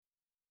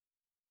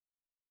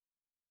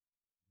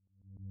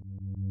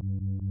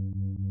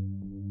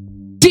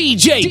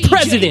DJ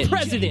PreZident.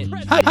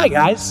 Hi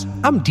guys,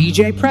 I'm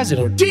DJ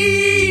PreZident.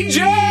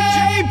 DJ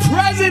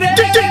PreZident.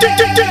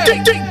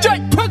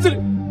 DJ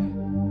PreZident.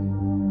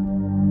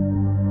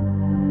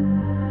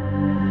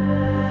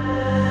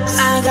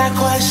 I got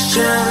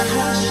questions.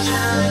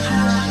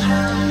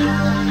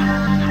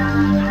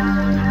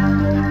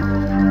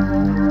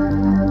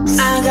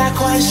 I got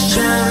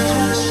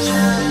questions.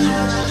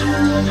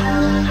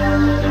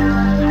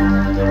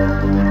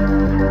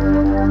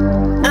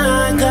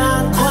 I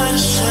got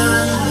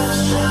questions.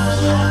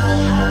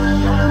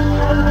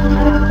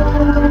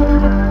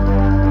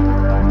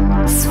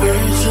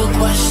 Spiritual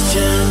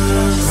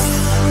questions.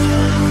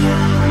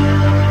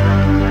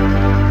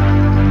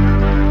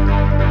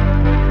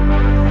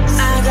 I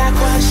got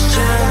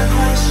questions.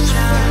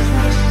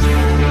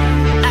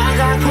 I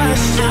got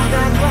questions.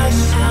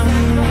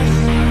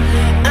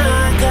 I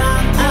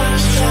got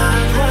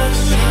questions.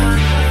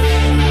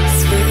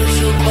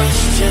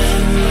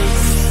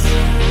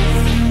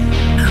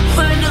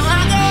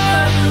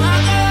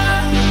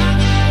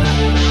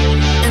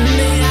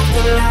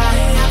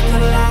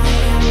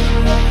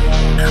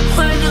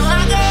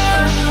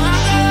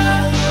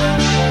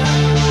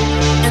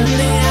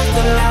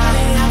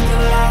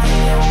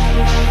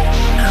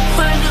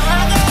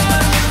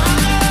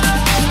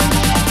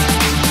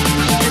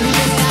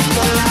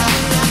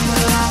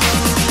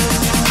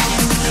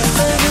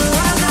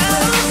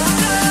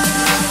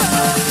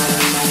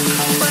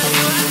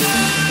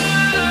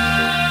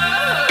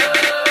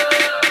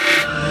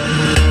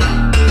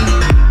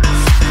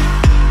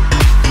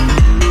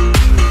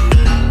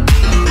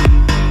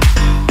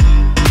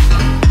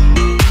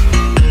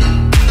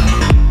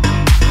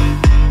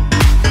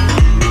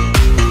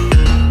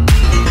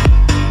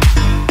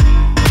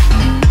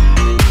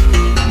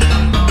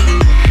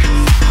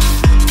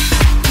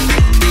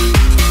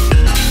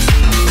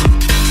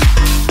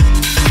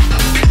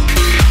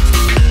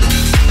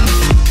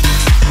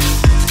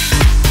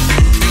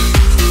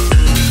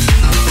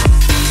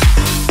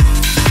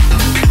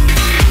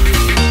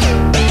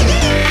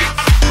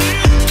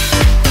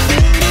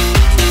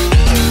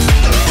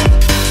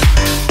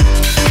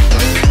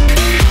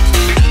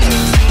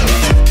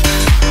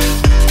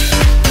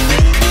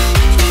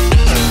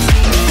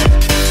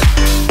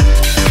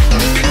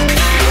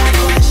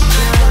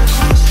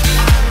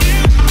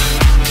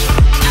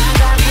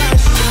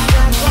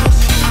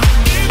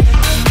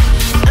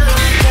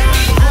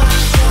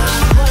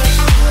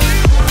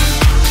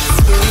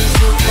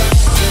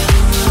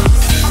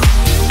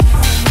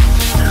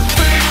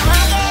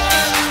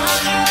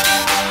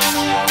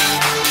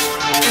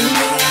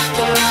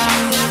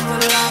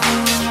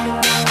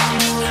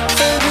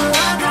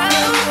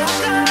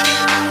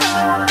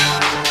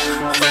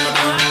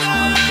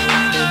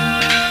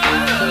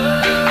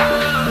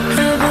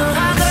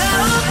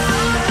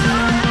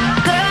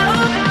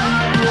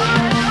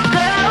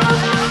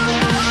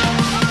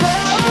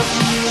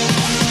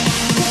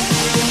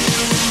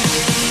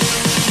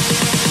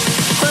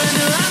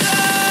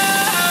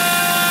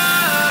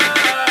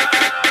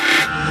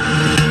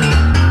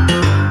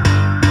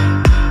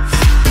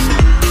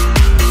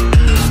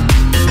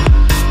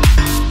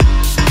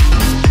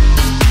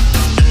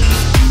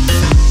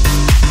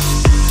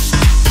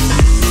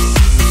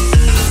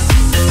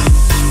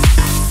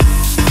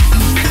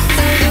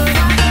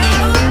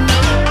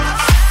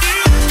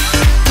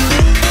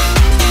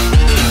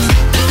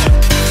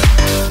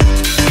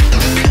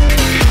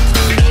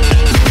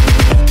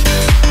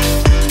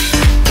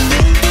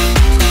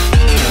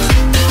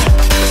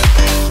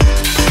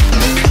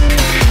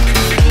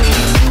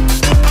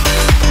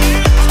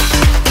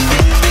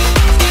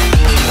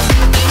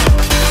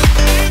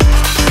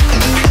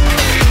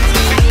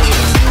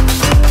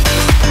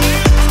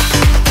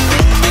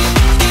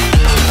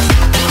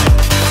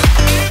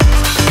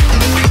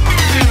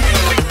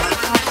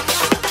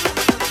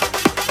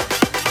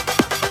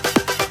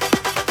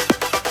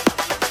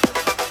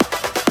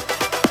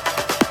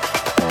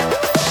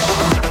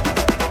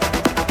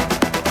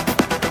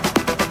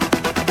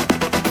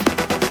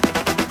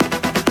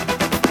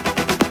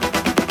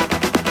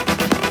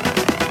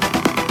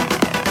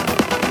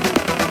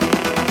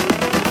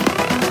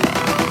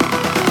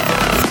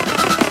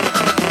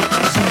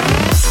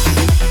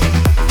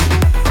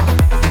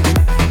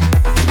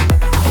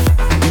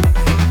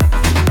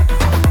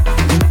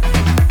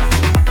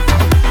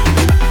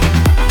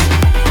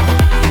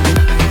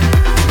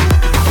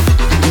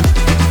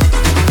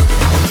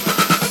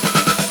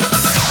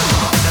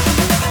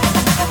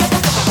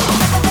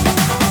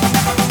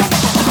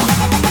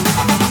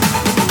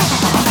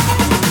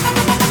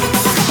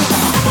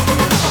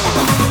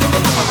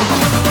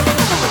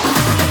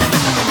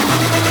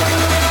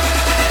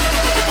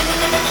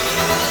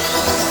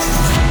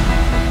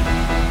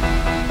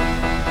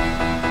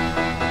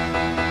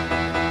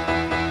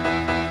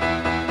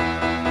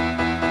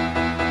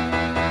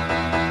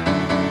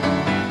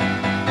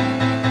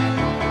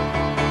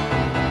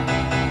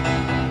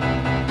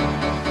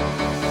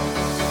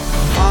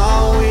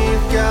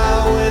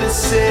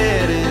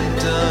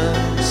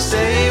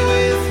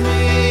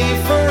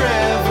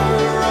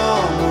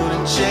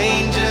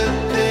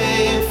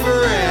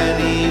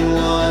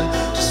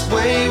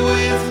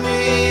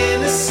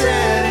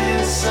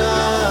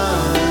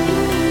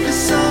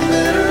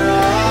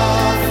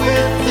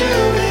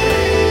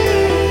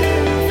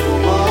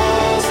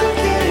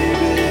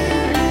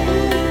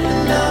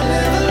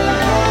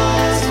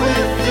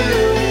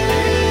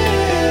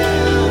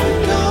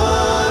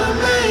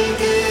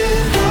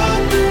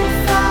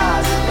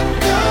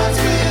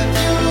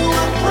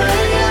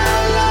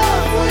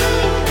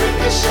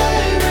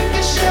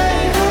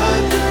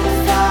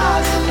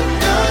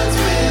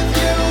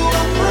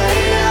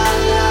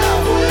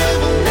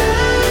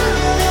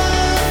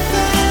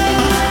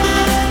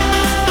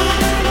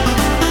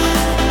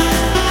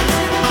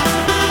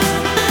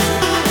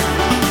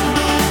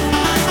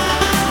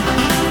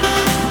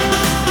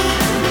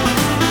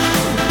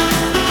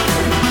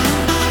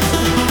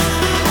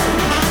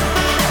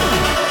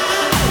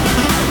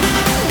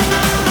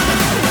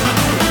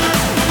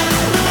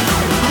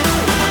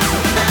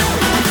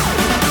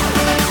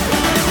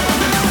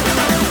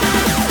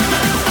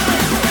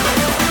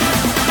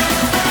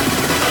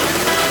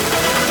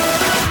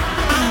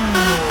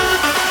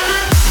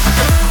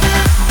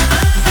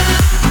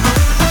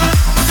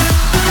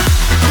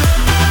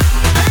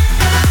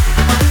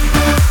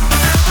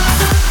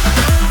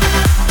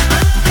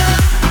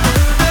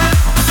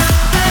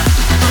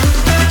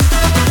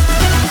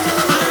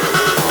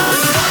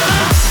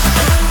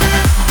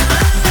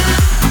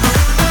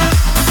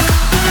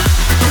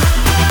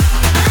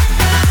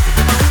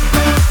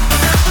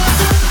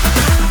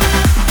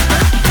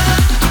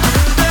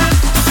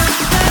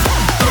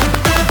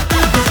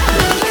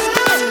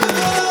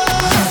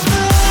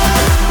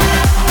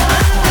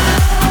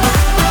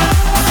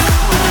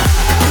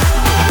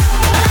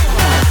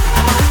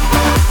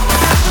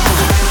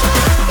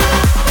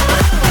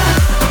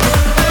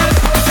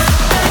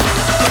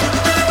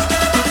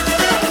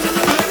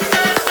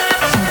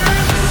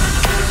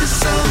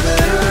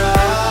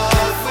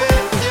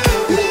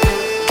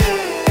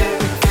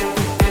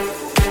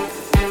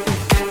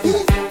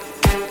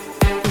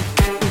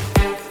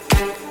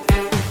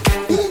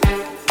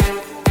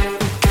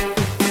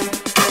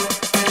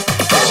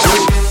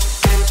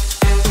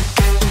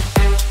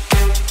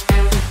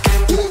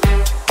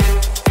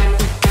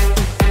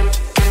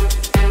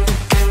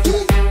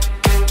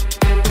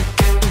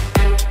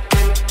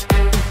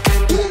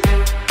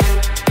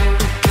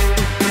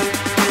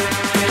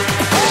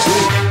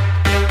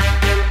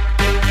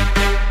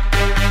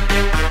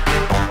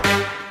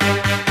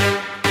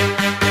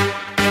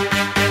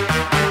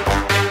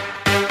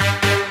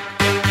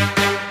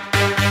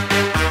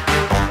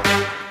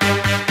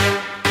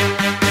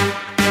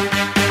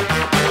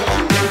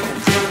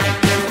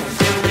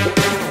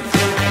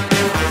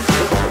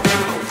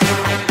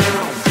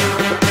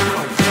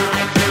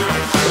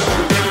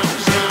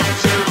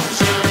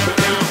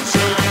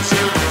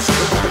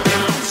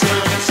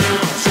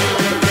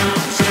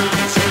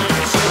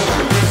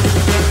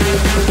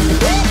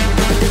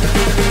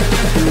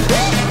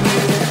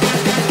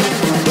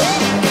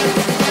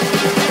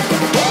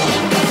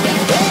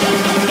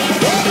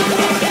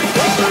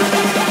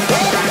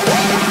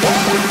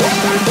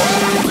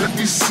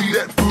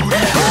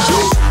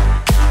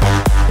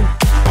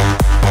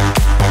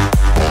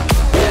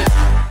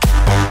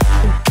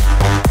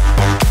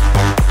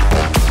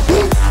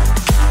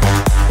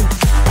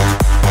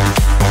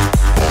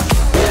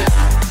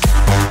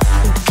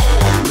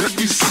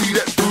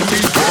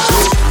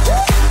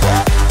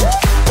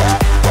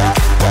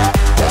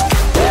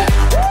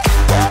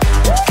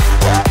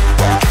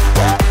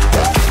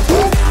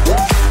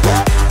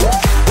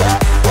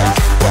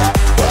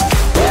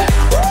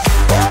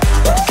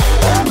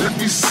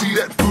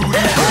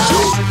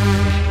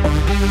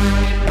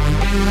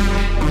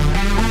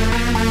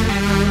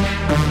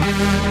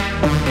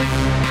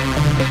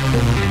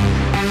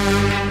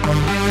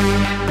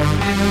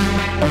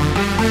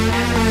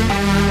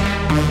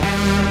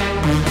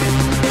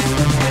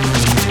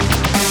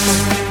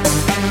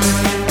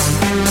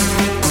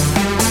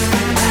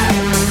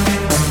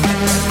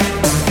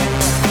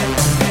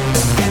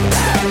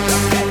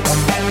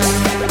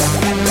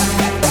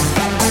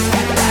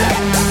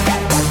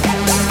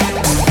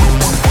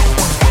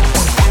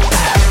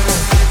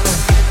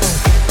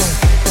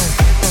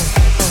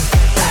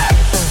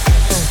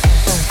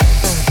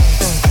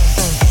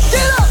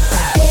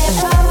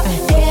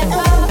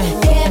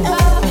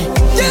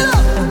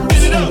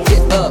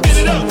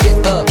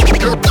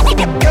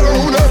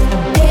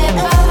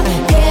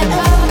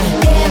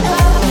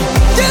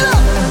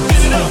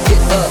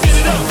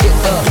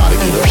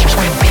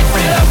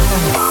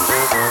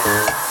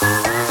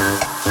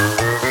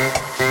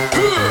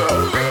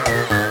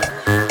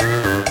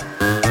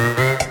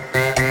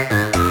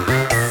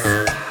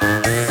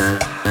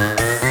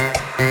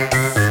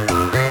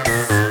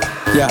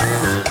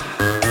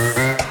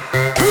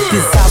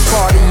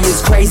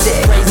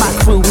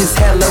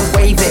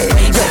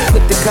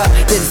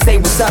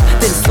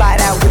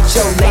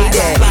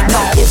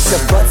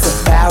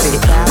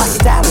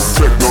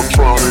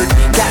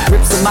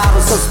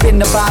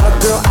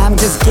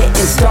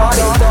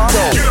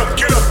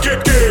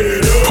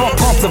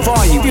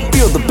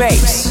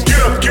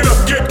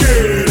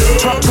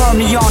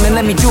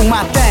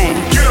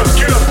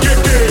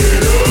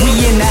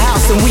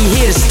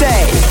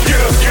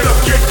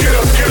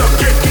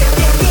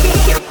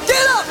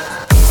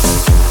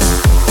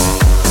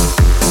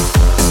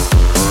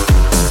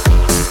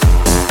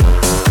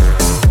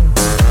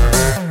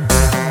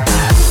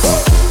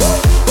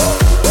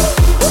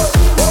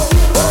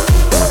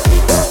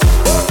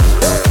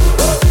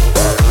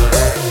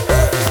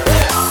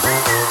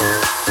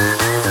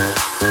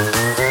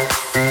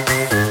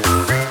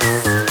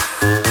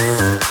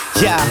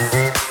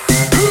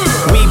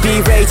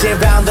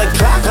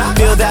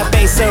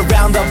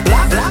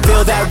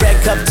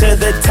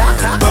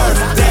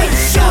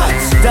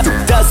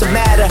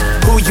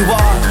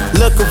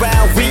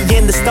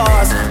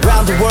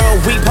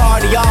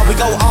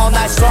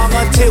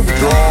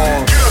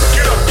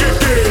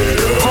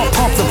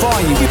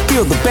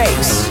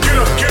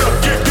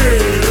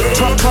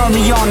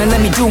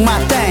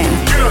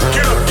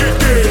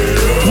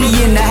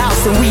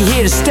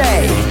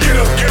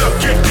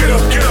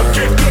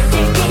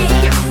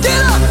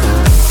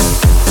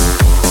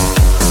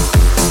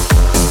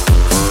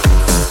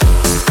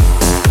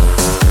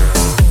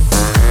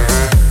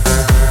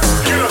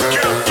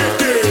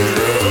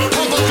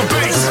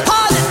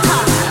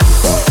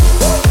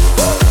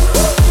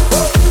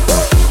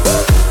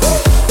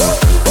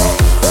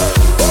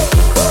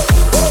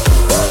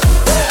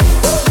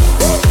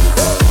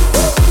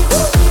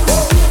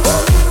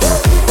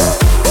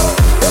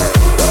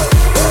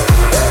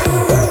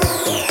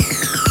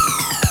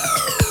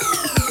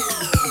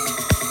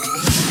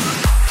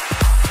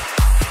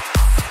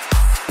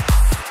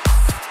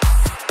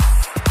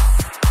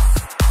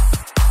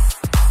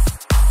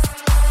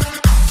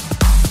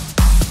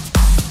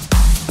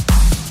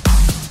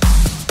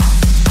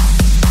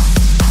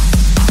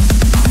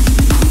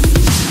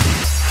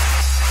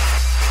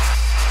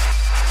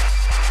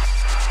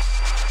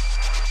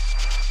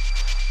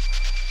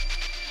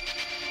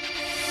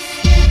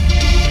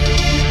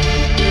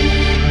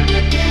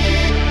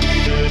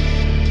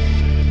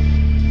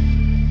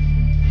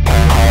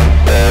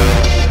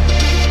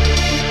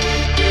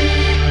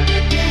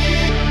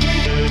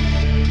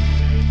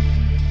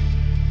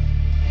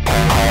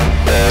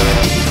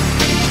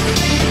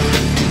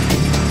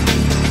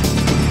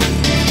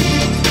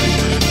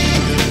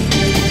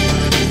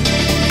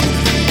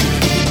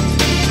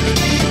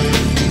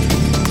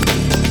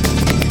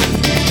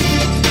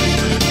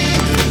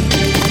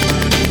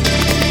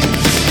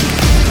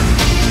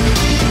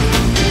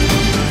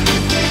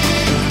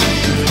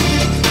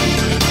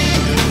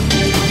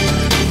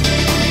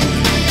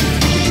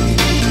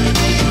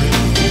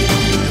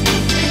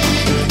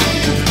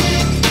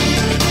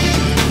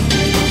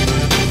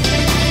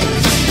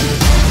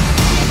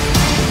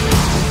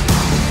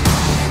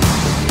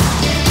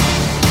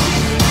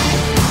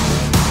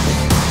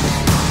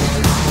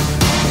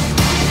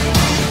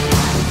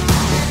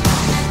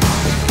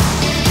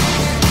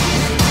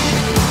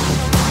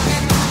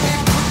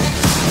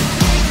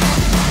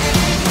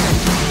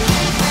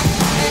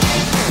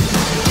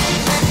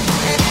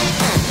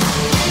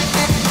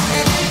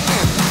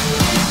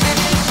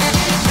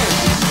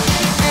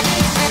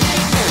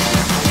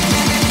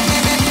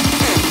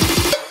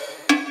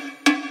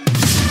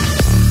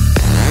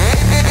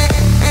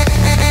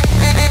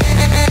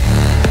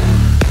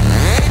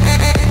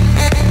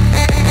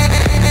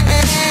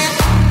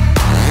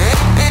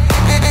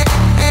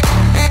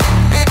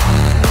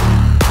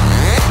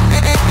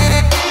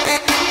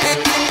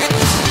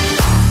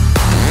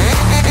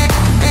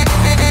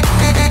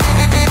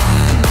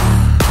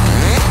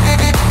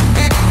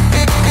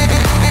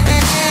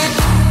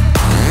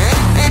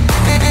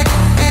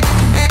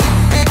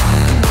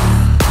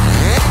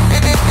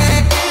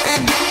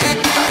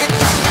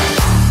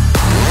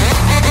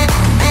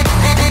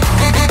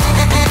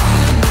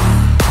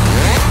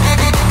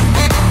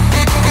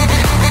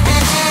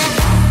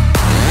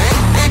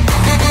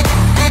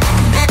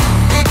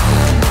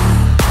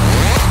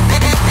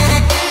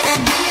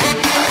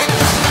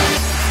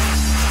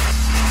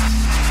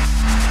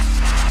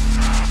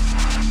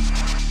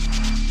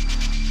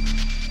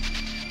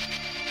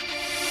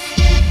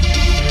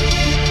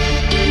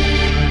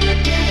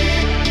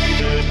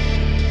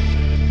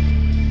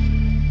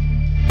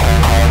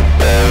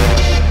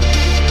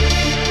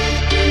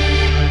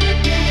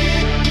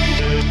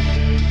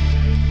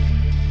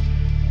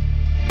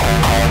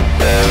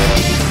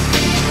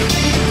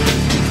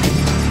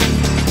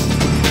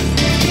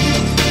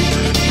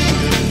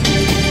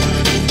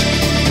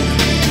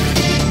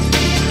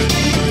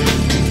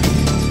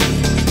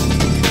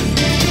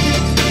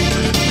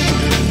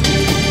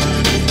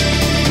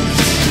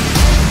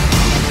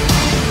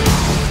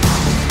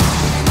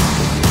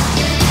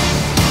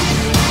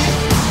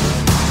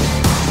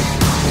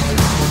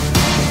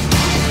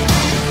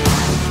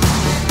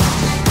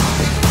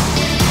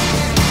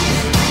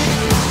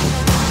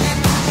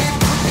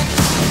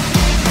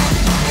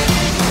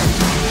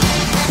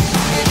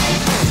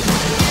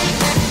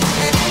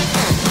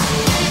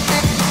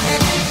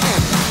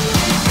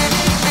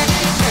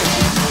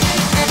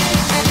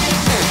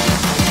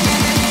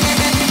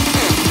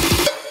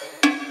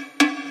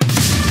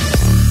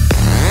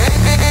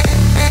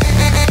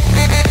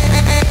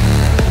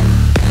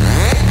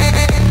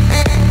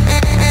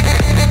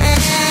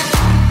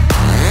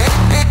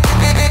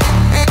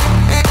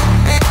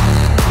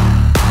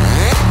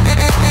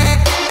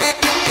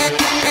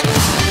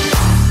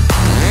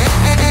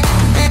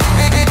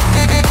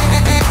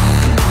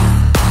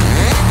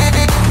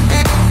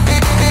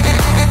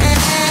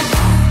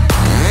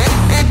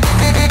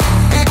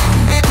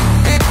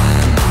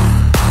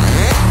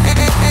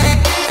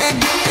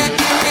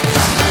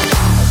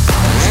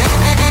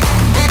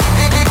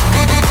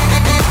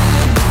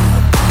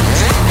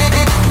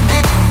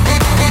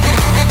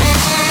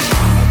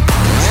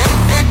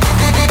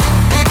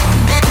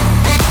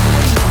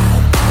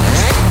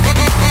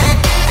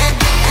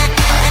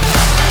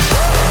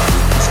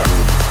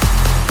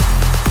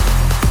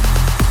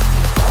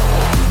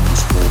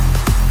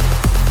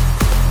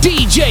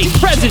 DJ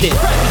President.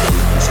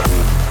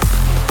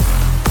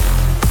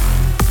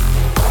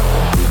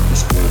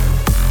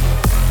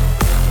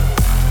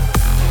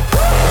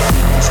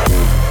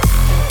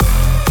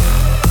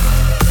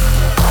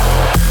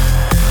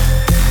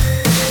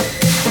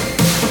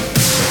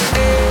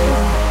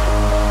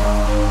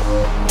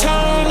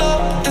 Turn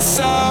up the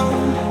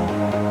sound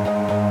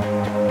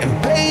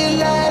and play it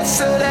loud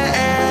so that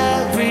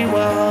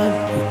everyone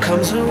who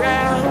comes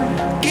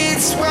around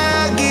gets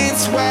wild,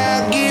 gets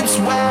wild, gets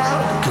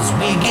wild. 'Cause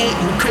we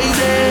getting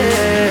crazy.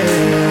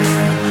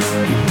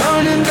 We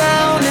burning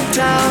down the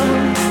town.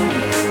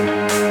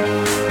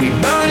 We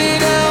burn it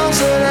down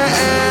so that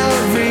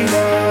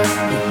everyone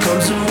who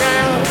comes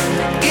around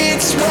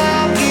gets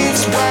wild,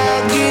 gets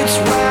wild, gets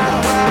wild,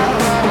 wild,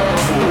 wild.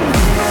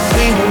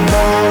 We were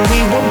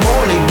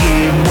born to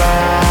get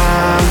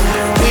wild.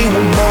 We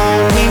were born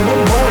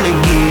to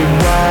get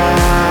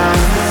wild.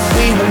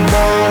 We were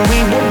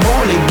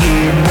born to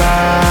get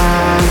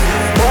wild.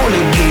 Born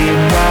to get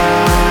wild.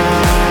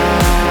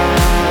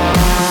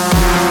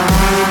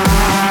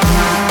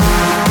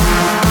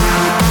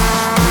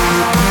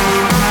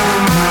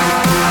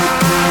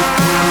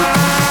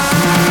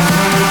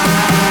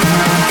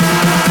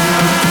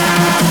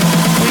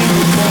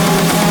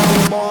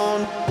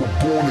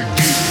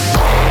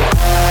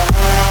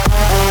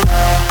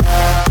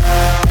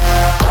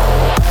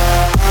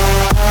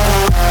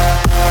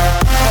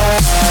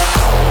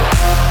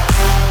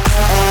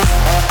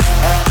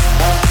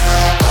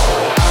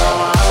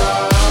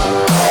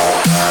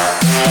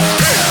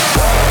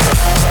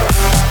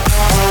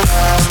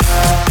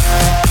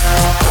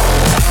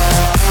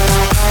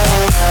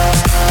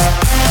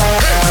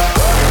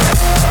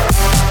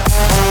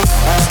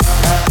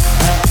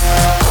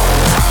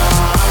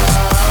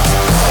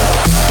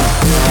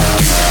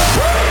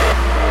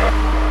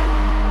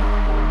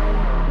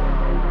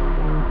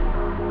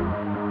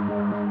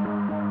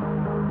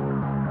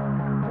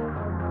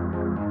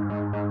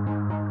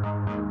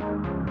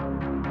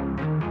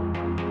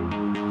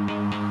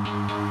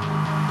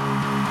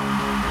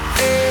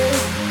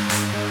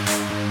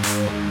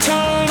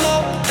 Turn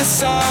up the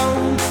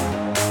sound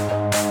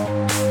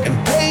and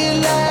play it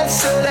loud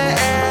so that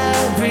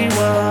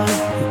everyone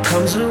who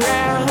comes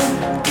around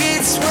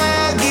gets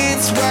wild,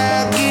 gets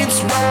wild,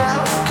 gets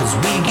wild. 'Cause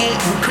we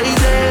getting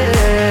crazy.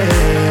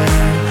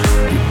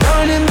 We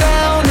burning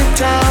down the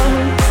town.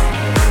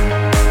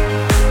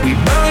 We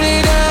burn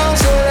it down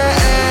so that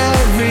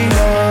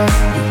everyone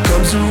who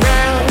comes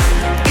around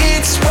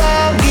gets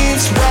wild,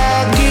 gets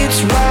wild, gets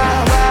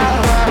wild, wild,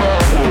 wild.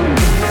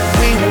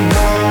 We were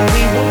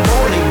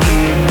born to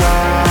get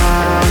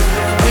wild.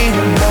 We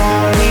were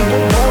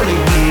born to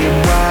get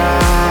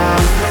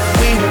wild.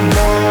 We were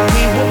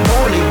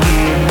born to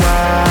get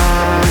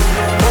wild.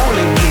 Born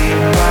to get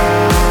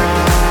wild.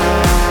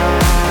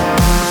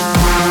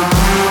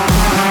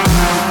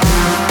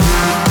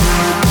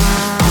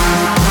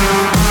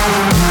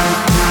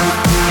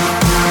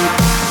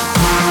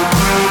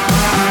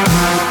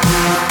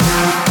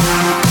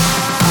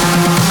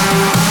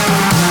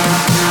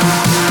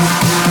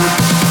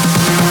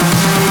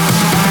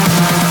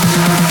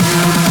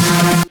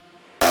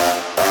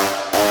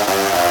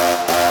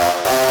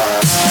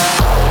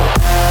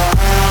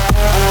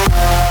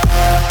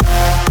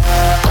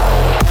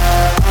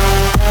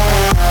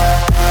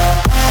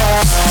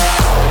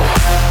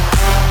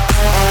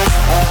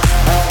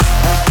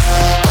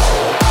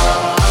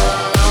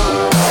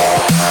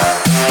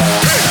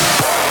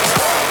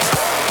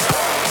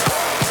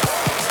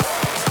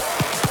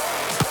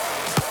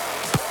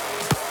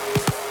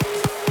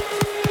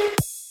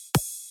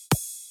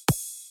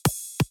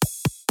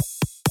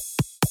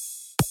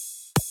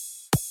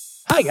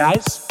 Hi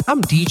guys,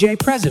 I'm DJ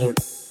President.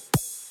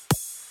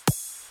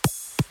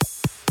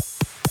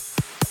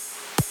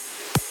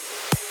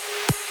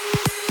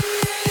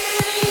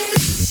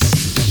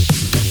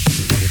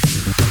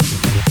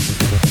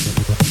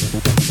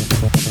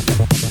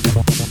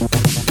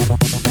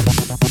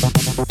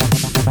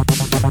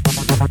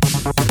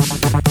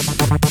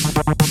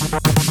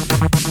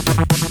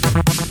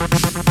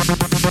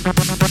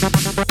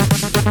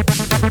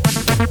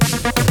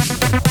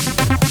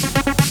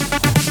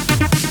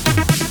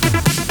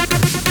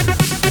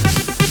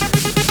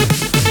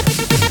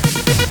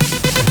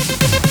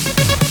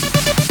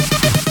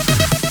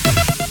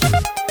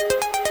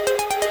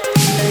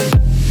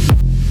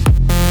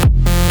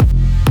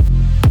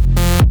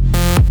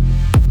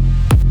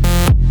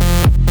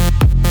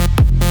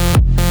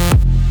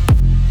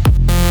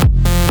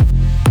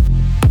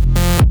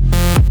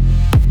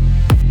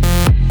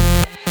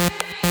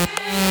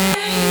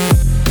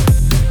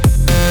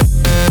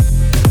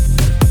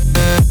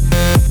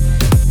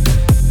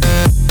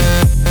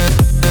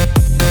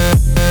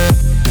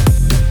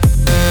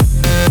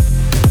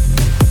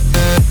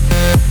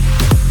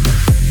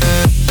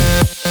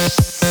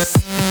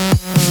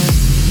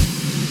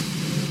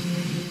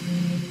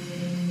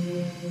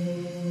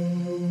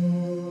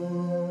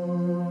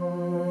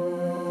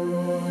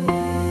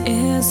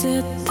 Is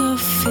it the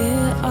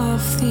fear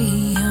of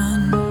the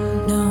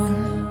unknown?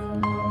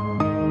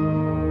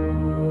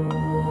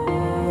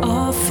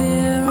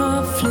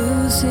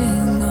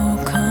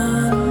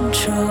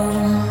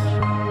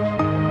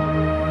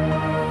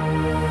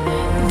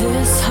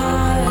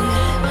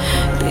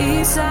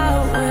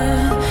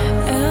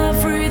 with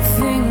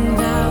everything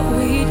that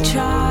we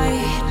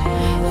tried.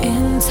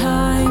 In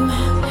time,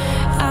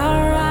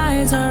 our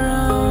eyes are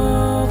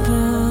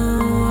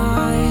open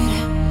wide.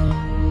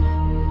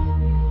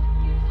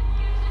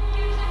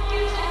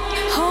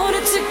 Hold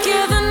it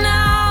together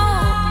now.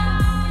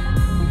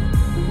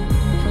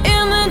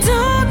 In the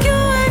dark, you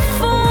wait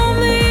for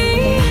me.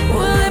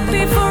 Will it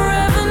be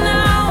forever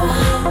now?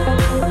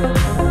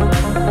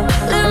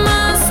 Let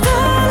my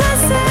starlight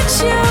set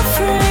you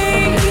free.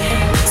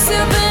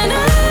 Sipping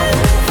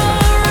over,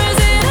 is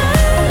it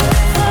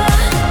over?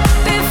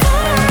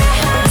 Before it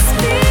has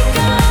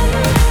begun.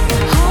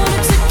 Hold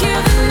it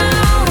together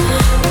now.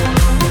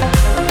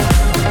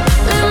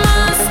 Let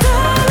my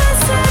starlight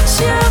set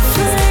you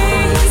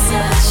free.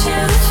 Set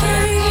you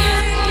free.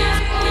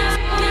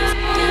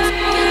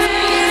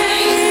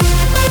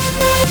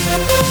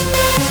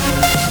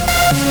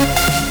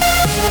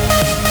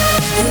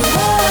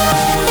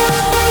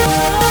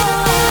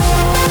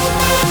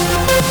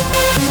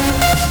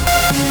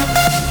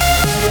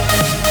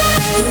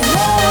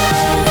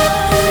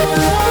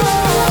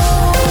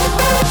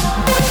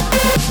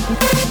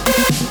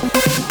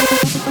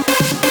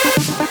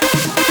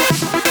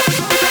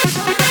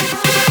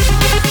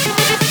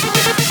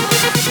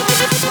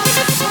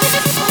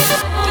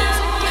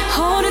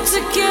 Hold it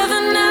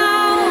together now.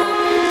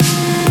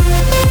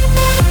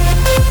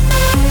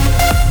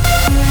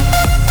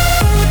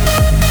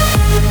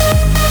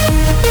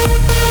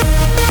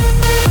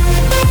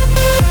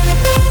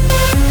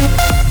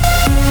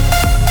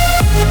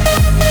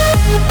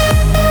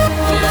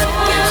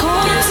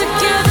 Hold it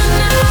together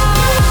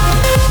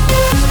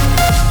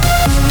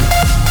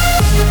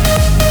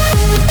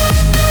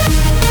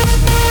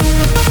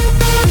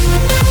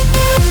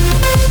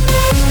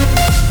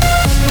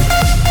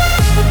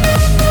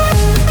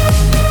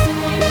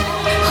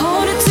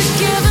Hold it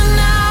together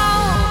now.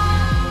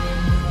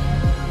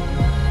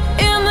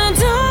 In the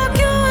dark,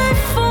 you wait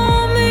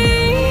for me.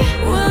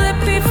 Will it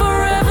be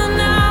forever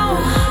now?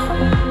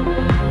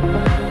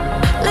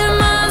 Let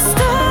my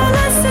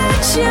starlight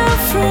set you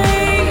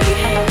free.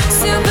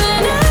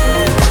 Sipping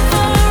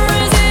over,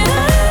 is it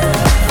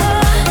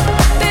over?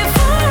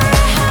 Before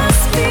it has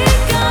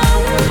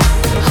begun.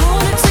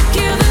 Hold it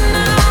together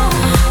now.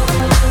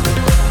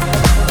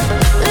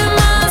 Let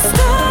my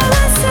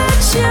starlight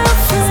set you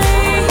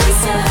free.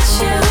 Set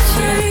you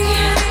free.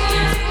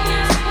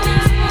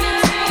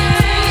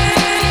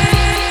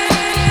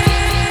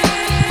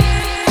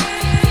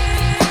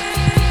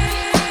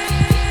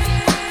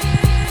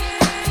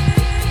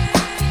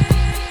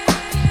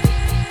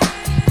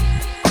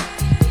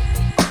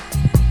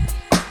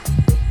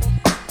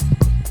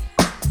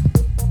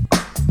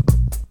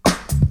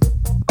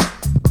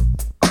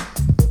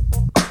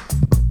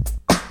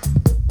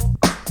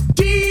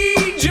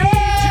 DJ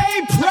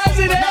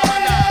President!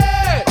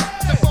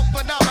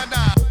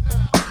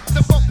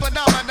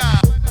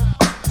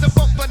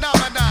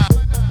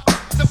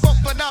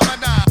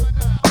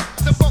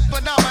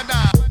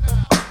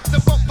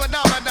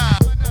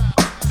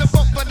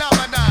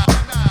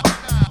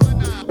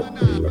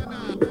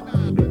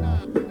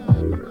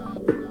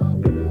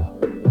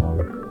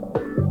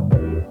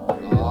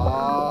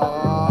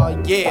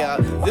 Yeah,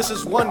 this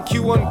is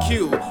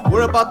 1Q1Q.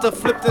 We're about to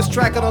flip this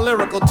track on a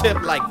lyrical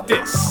tip like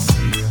this.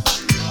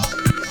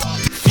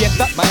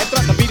 Fiesta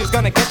maestra, the beat is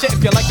gonna get you.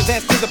 If you like to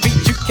dance to the beat,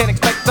 you can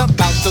expect to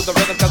bounce to the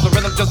rhythm, cause the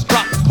rhythm just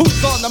dropped. Who's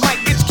on the mic?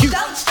 It's Q.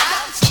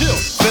 Chill,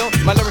 Phil,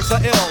 my lyrics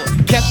are ill.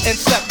 Kept and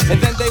slept, and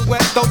then they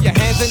went. Throw your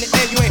hands in the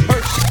air, you ain't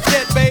hurt shit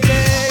yet, baby.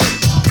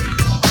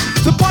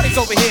 The party's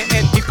over here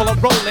and people are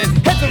rolling.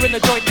 Heads are in the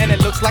joint and it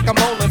looks like I'm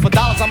rolling. For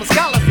dollars I'm a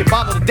scholar if you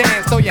bother to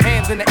dance. Throw your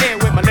hands in the air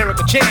with my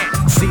lyrical chant.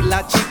 Si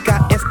la chica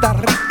está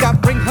rica,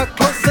 bring her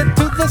closer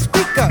to the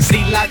speaker.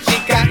 Si la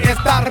chica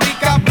está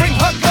rica, bring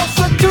her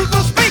closer to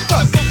the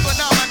speaker.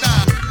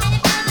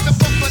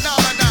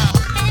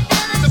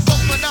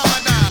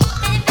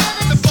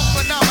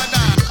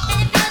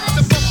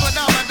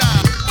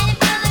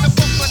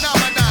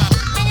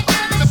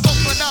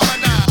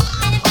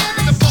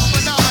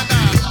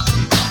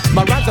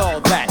 My rhymes are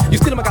all that. You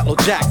still got no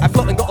jack. I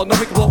float and go on no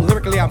blow.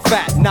 Lyrically, I'm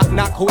fat. Knock,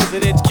 knock,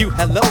 coincidence, Q,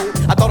 hello.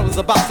 I thought it was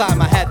about time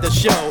I had to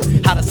show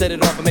how to set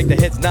it off and make the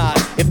heads nod.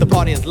 If the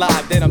party is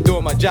live, then I'm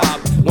doing my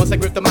job. Once I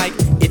grip the mic,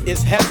 it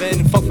is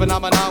heaven. Funk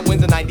Phenomenon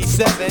wins in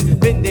 97.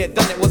 Been there,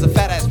 done it, was a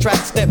fat ass track.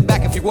 Step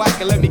back if you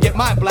whack and let me get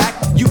mine black.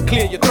 You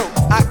clear your throat,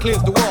 I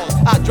clears the walls.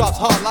 I drops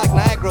hard like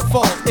Niagara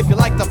Falls. If you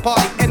like the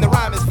party and the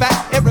rhyme is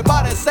fat,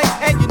 everybody say,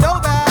 and you know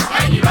that.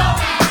 And you know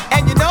that.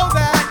 And you know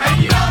that.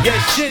 And you know that. Yeah,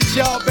 shit,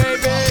 y'all,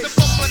 baby.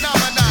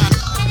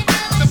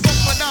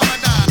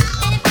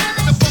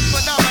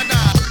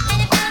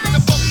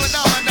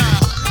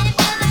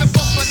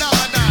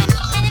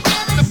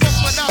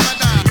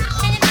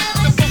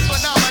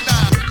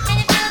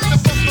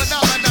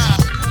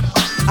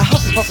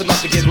 Puffin' up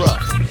to get rough.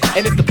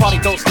 And if the party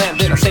don't slam,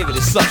 then I say that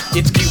it sucks.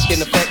 It's cute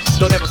in effect,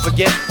 don't ever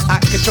forget. I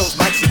control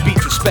mics and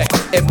beat respect.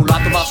 El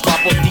mulato más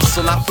guapo,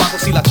 diesel, not flaco.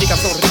 Si las chicas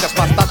son ricas,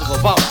 más tacos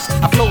o vamos.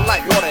 I flow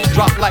like water and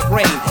drop like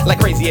rain. Like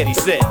Crazy Eddie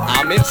said,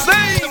 I'm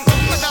insane.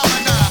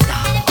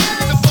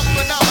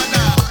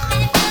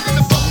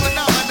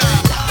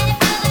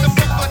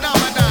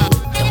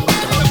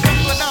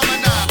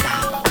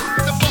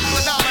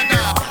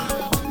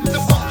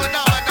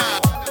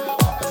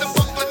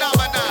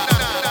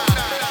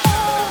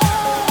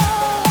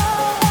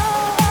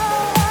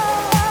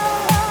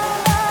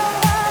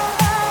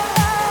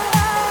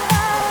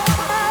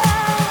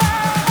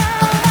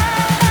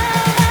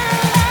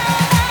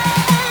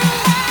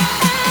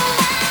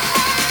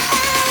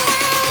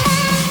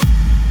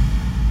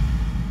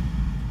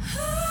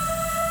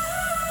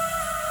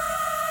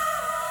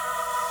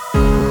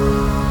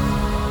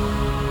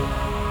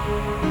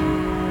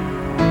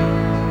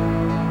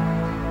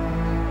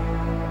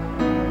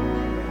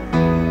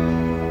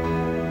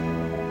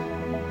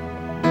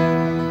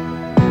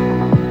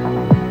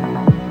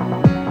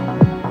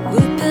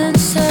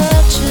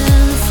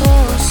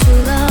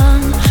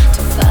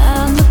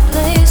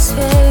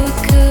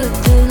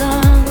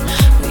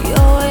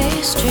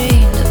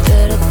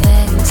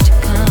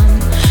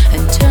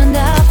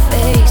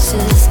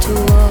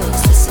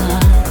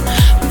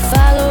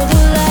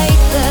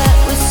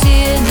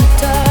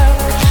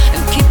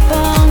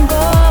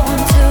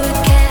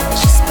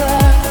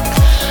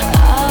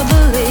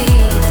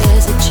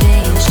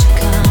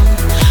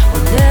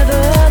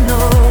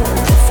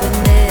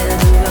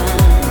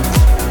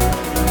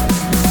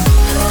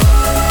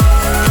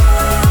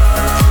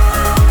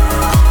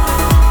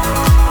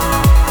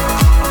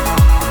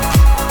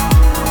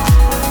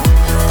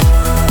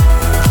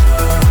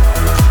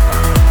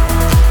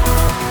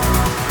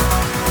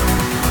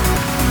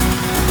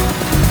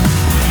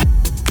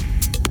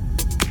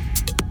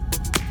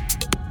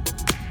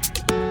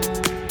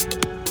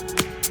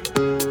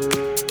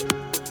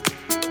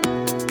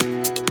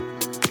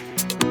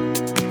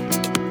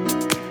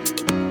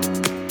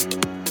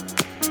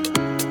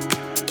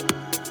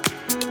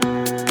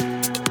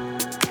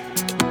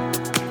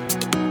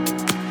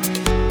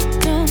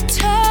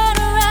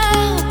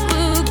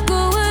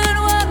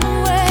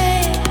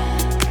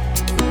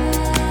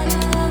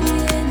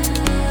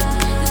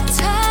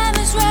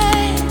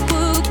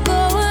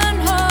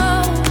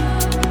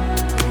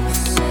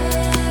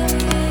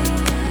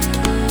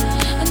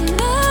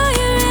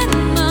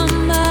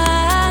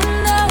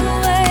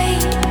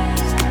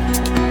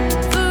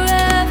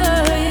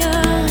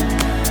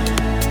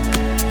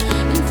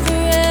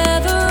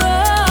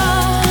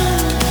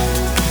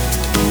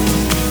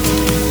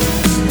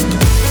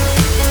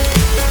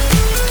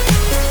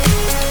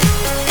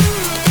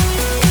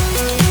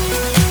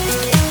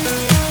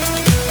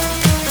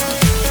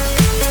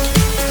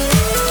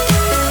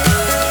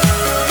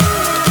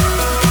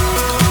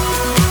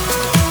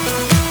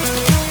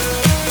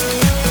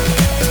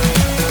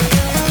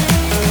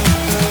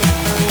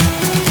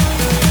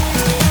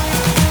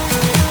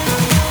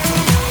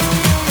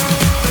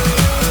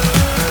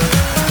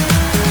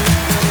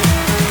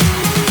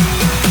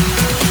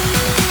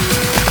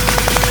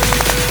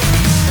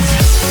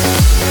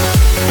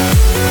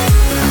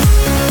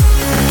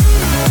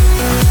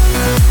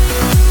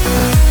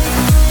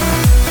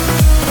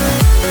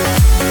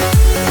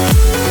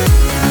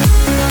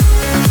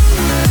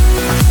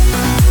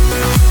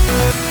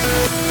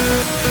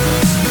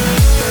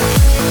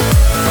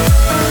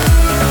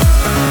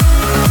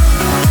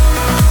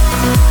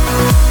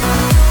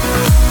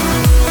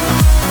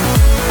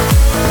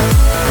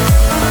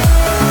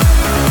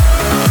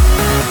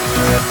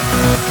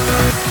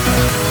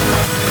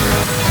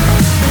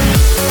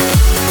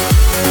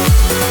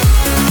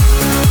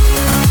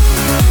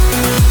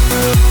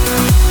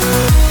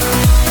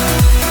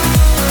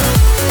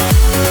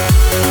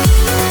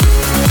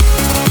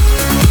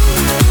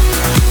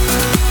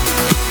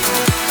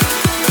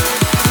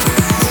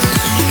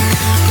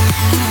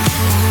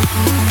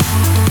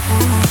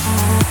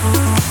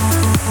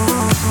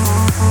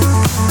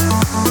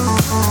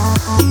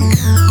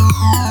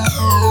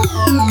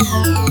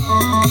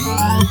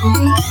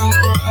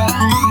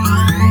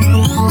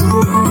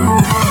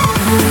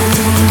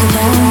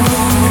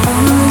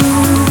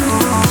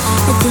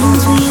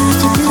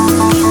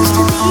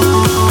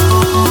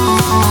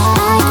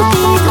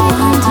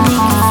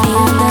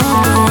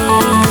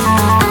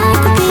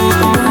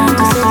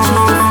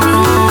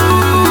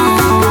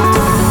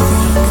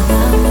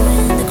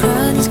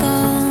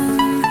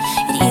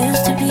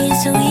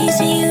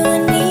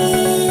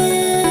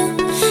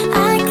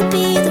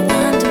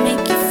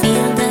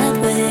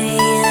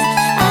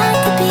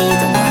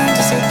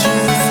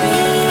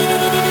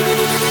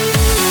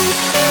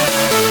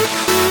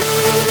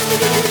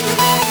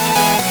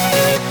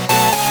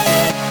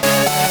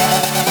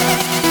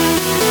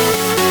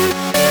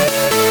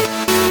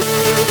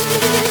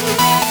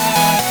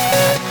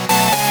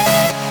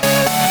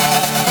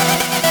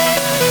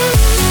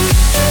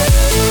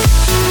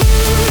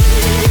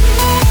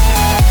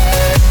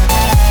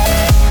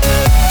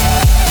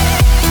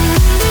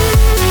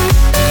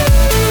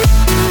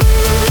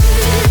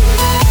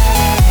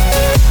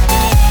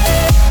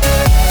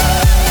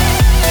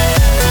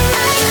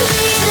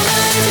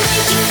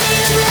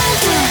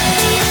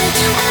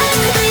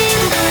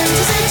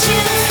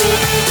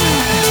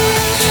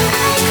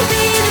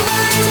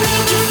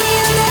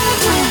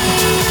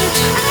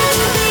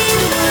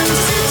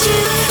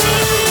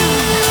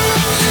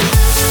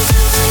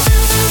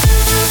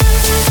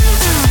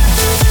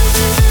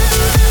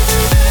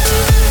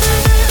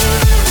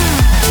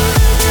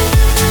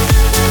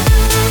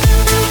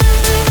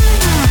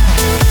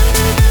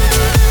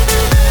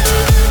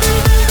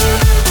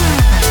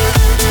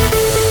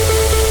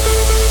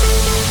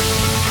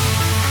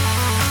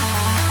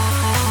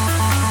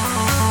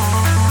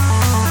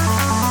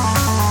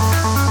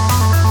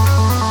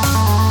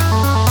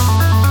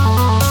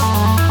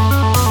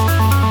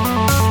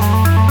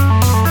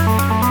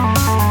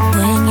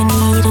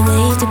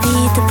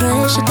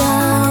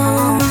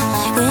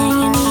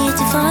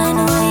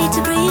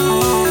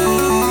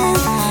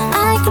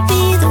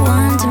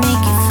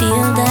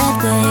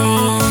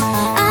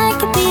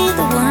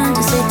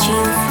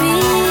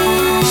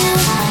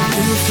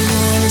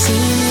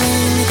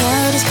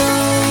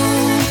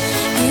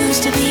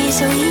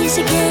 so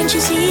easy, can't you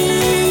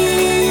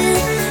see?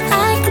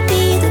 I could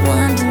be the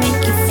one to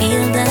make you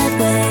feel that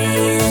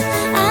way.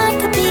 I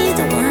could be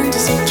the one to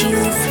set you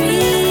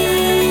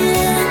free.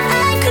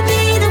 I could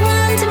be the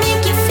one to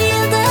make you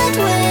feel that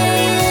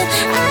way.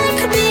 I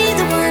could be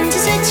the one to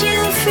set you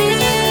free.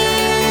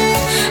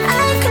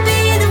 I could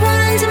be the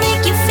one to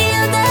make you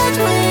feel that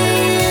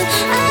way.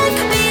 I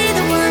could be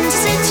the one to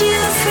set you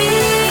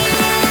free.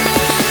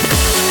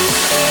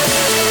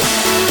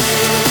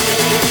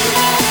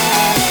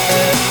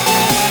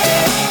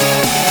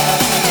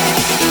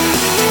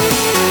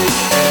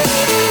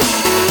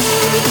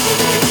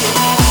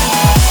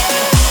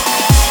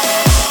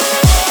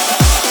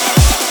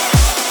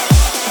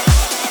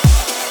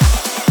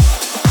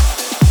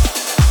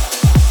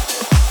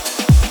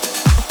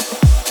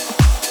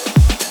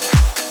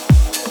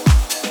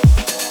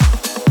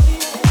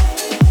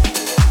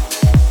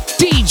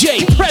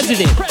 DJ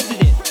President.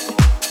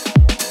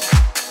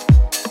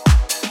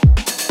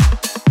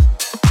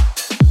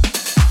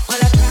 Well,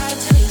 I tried to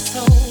tell you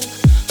so,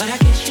 but I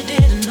guess you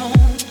didn't know.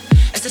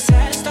 As the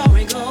sad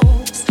story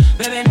goes,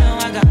 baby, now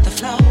I got the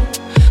flow.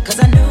 'Cause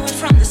I knew it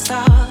from the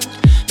start.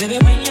 Baby,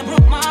 when you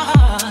broke my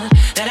heart,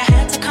 that I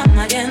had to come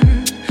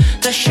again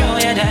to show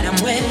you that I'm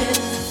with.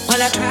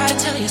 Well, I tried to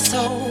tell you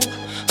so,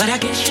 but I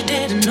guess you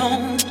didn't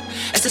know.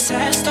 As the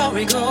sad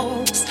story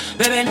goes,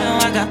 baby, now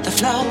I got the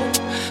flow.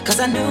 'Cause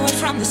I knew it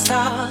from the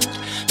start.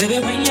 Baby,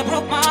 when you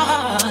broke my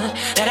heart,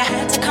 that I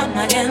had to come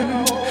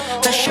again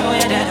to show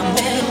you that I'm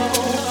with.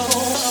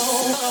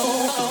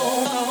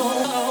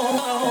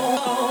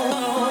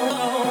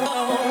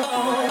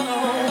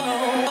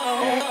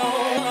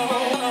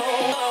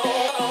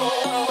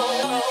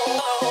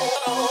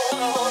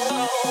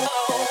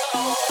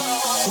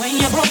 When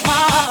you broke my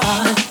heart.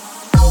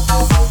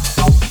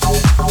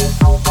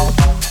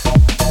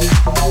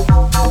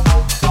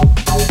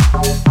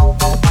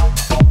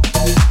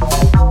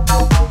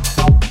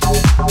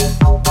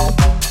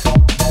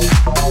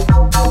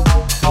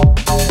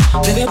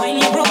 Baby, when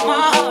you broke my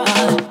heart,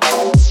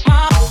 my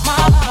heart,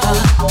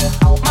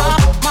 my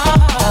heart, my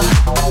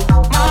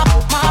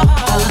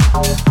heart.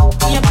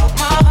 When you broke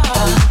my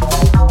heart,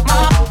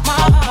 my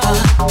heart,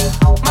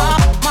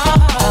 my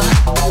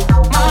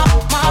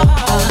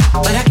heart.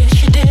 But I guess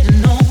you didn't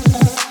know.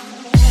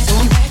 So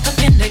I'm back up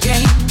in the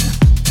game,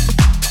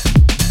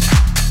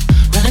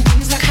 running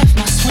things like half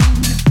my swing,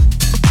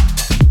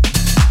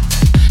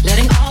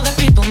 letting all the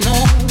people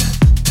know.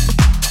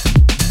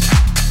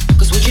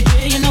 'Cause what you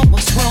did, you know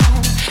what's wrong,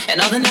 and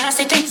all the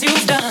nasty things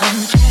you've done.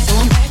 So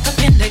I'm back up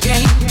in the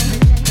game,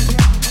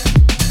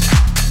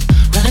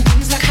 running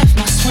things like half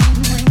my swing,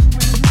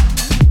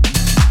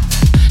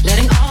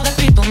 letting all the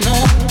people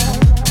know.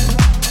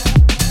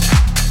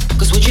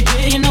 'Cause what you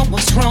did, you know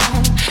what's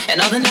wrong, and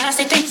all the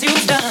nasty things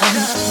you've done.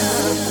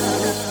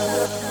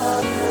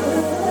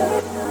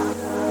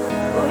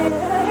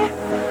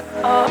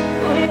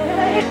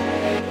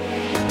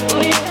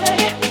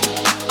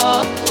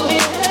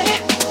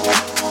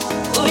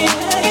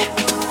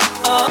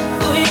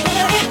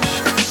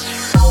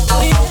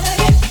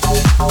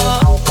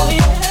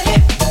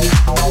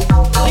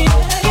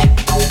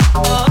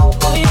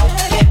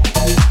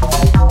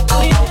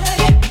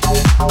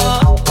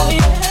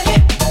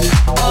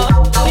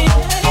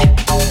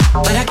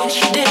 But I guess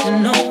you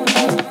didn't know.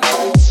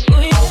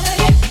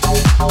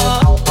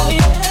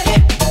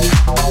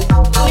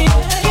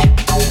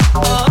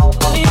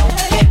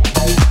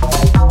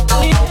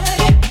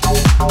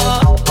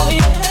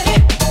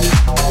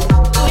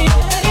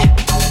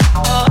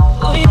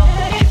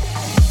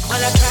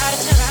 Well, I tried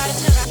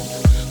to,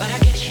 but I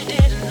guess you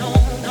didn't know.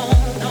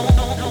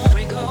 No,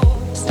 where it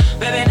goes.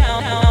 Baby, now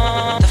I'm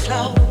on the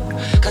flow.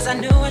 'Cause I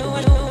knew it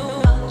would.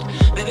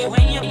 Baby,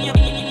 when you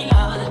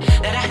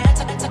that I had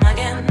to come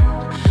again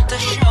to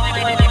show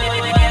you.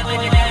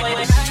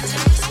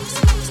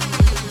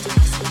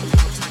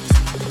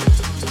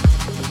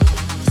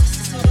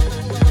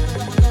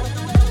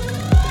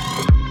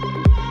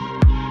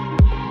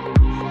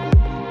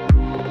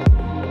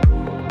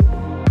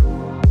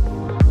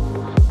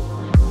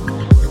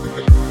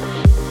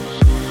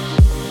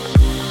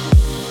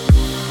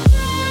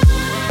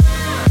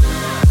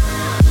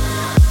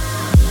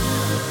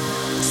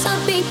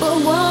 Some people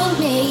want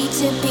me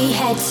to be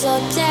heads or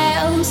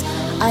tails.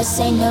 I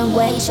say no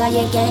way, try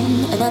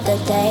again another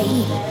day.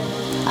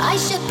 I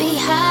should be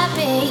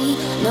happy,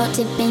 not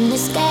tipping the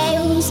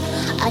scales.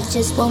 I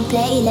just won't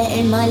play,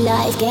 letting my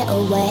life get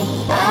away.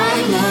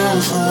 I'm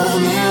not for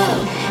now,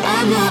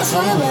 I'm not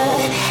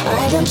forward.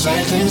 I don't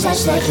say things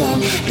as they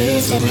can,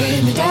 please to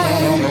bring me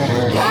down.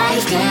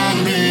 Life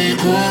can be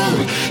cool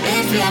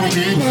if you're a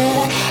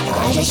dreamer.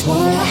 I just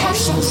wanna have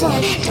some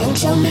fun, don't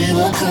tell me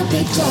what could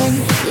be done.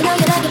 You know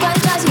you like your body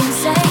drives you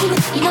insane.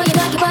 You know you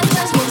like your body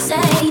drives you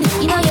insane.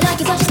 You know you like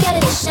it, but you're scared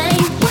of the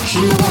shame. What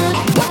you want,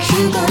 what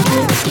you gonna do?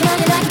 You know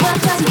you like your body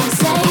drives you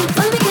insane.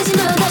 Only because you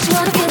know that you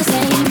wanna feel the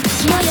same.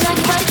 You know you like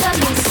your body drives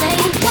you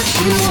insane. What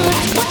you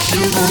want, what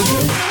you gonna do?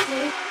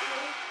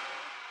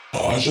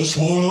 I just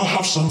wanna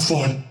have some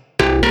fun.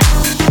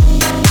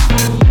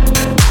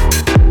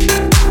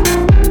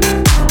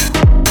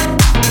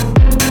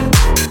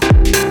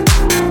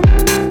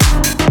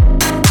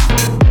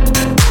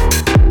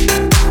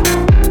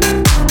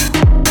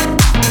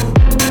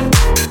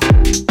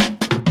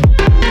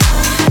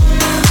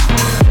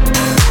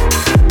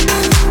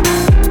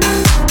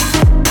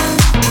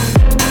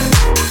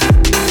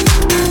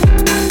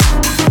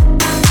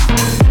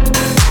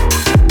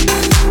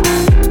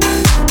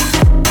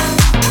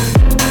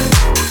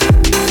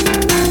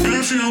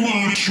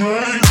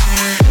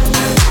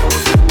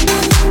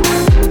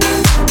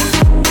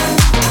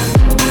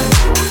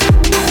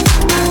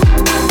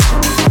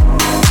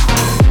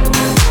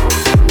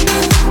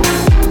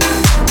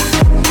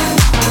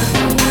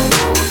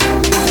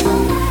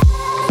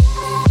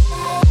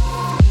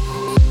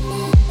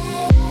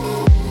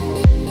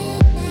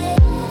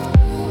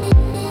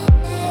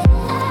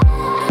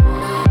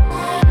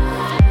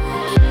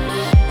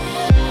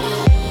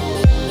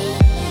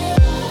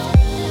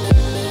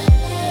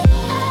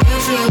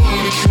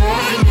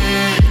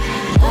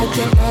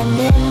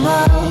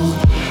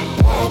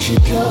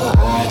 keep your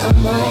eye on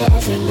my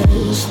every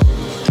move.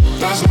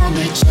 There's no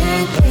need to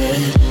be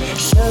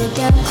so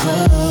damn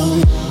cool.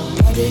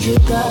 Baby, you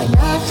got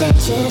nothing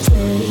to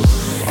prove.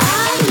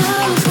 I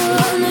know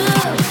for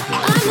now,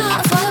 I'm not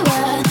for the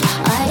world.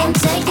 I don't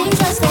take things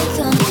as they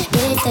come,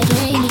 if they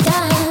bring me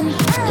down.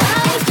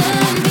 Life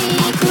can be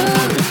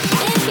cruel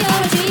if you're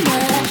a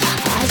dreamer.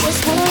 I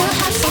just wanna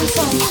have some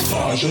fun.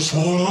 I just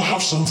wanna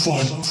have some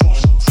fun.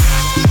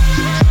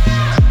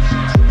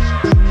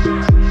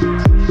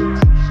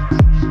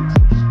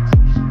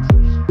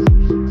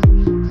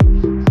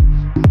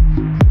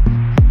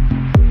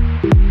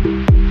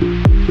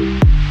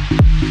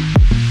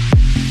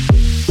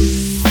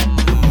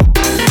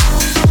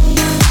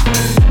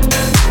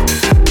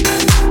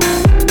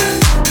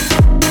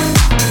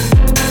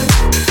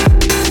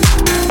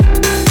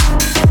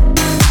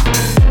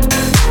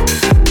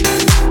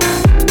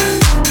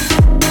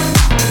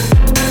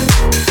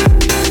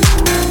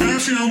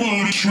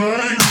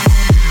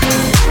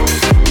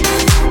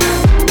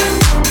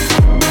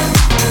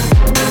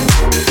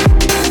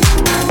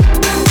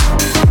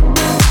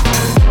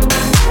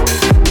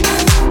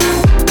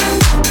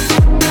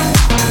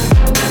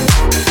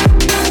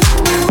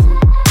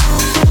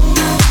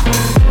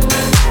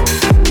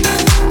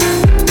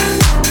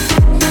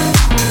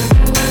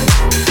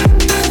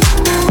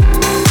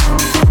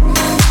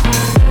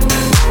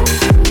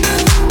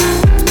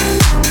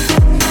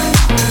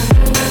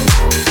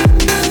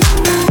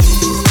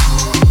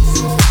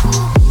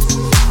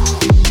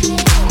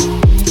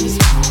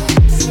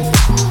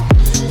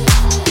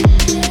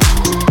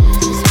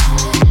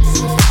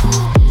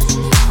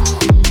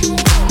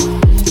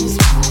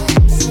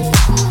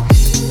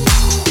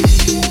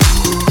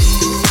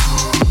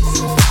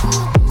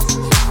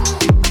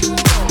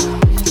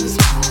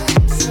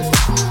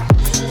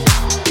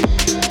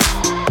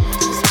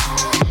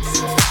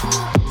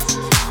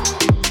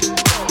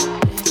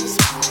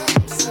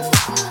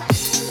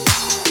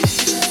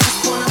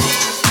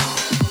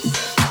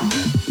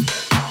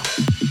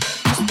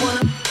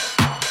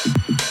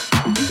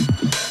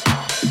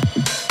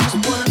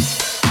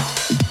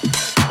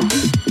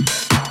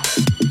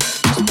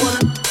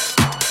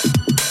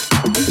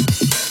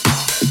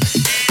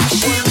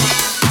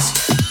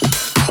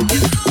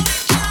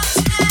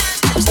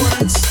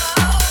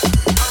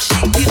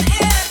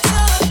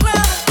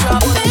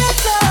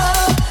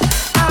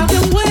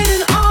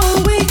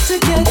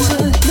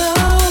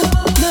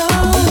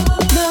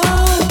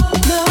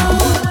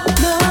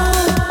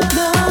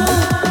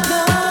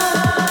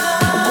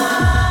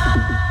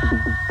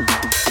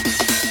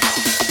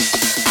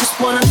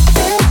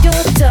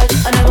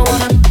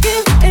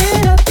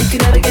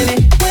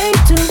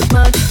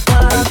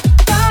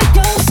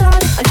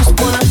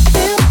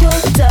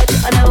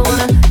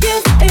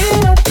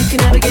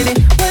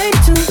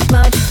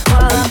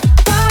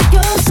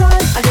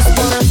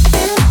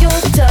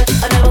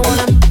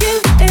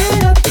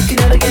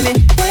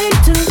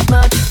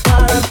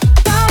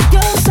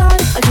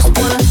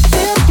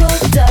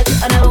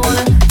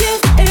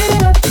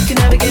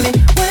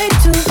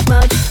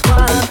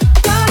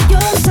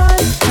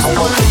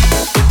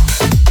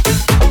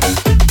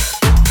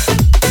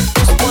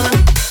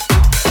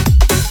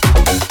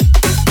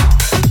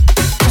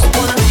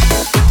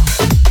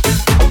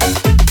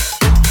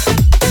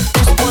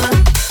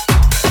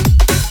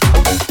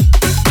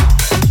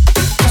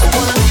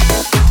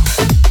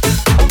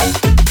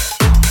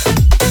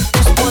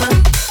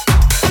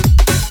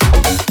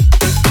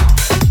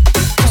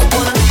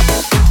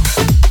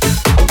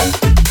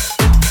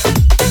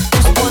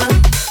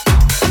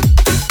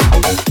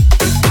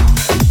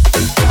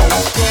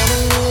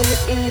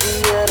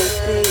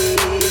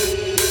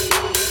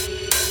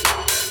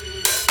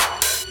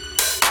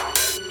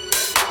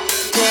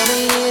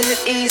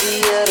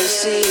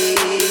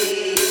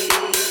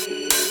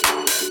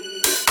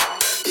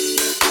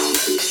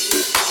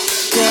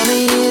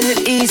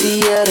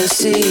 easier to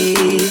see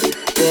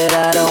that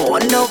I don't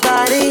want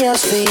nobody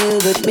else for you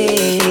but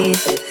me.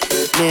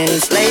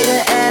 Minutes later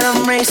and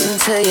I'm racing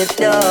to your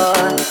door.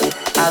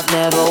 I've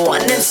never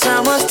wanted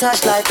someone's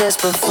touch like this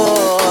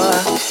before.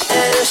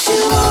 And if she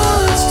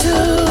wants to,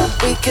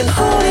 we can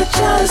hold each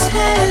other's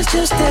hands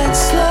just that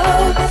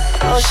slow.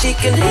 Or she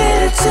can hit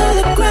it to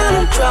the ground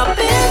and drop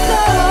it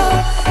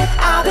low.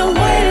 I've been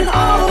waiting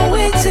all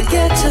week to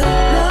get to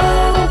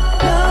know.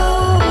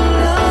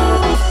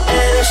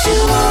 And if she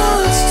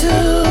wants to,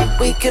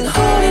 we can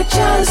hold each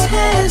other's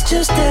hands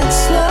just that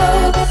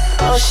slow.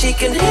 Or she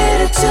can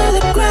hit it to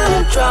the ground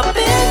and drop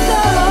it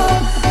low.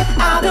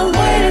 I've been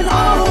waiting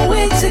all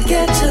week to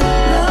get to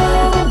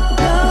know.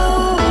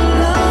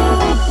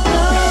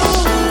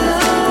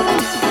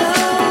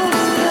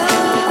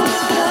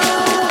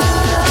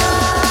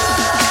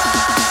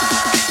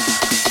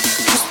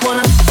 Just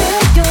wanna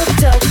feel your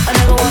touch. I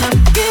never wanna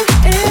give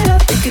it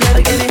up. You can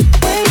never give me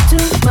way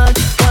too much.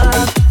 While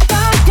I'm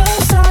by your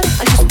side,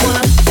 I just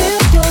wanna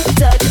feel your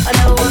touch. I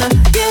never wanna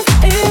give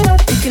it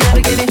up. You can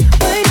never give me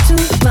way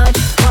too much.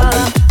 While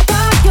I'm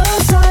by your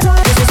side,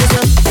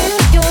 just feel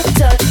your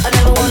touch. I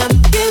never wanna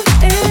give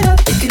it up.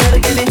 You can never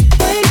give me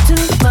way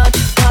too much.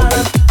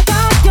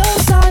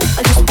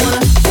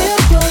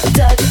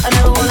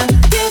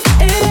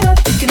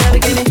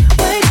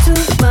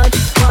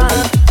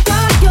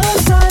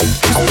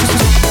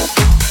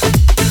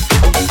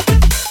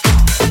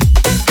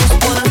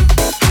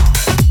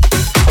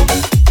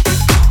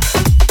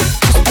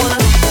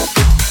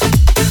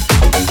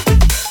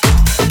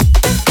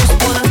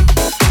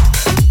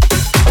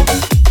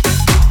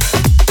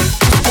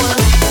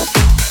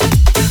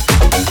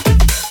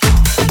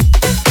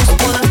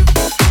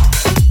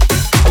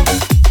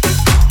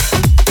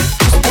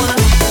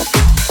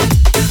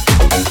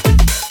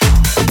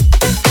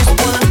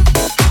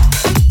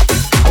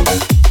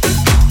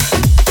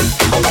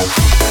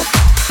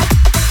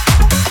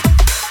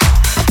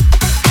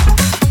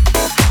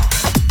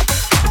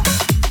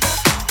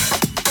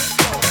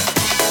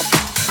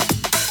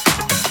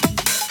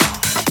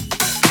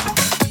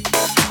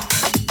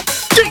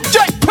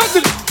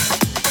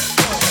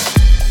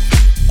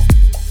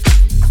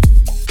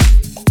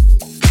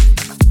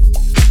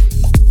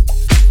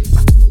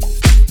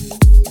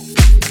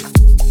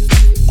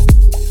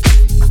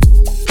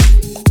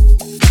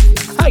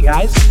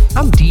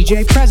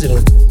 DJ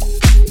President.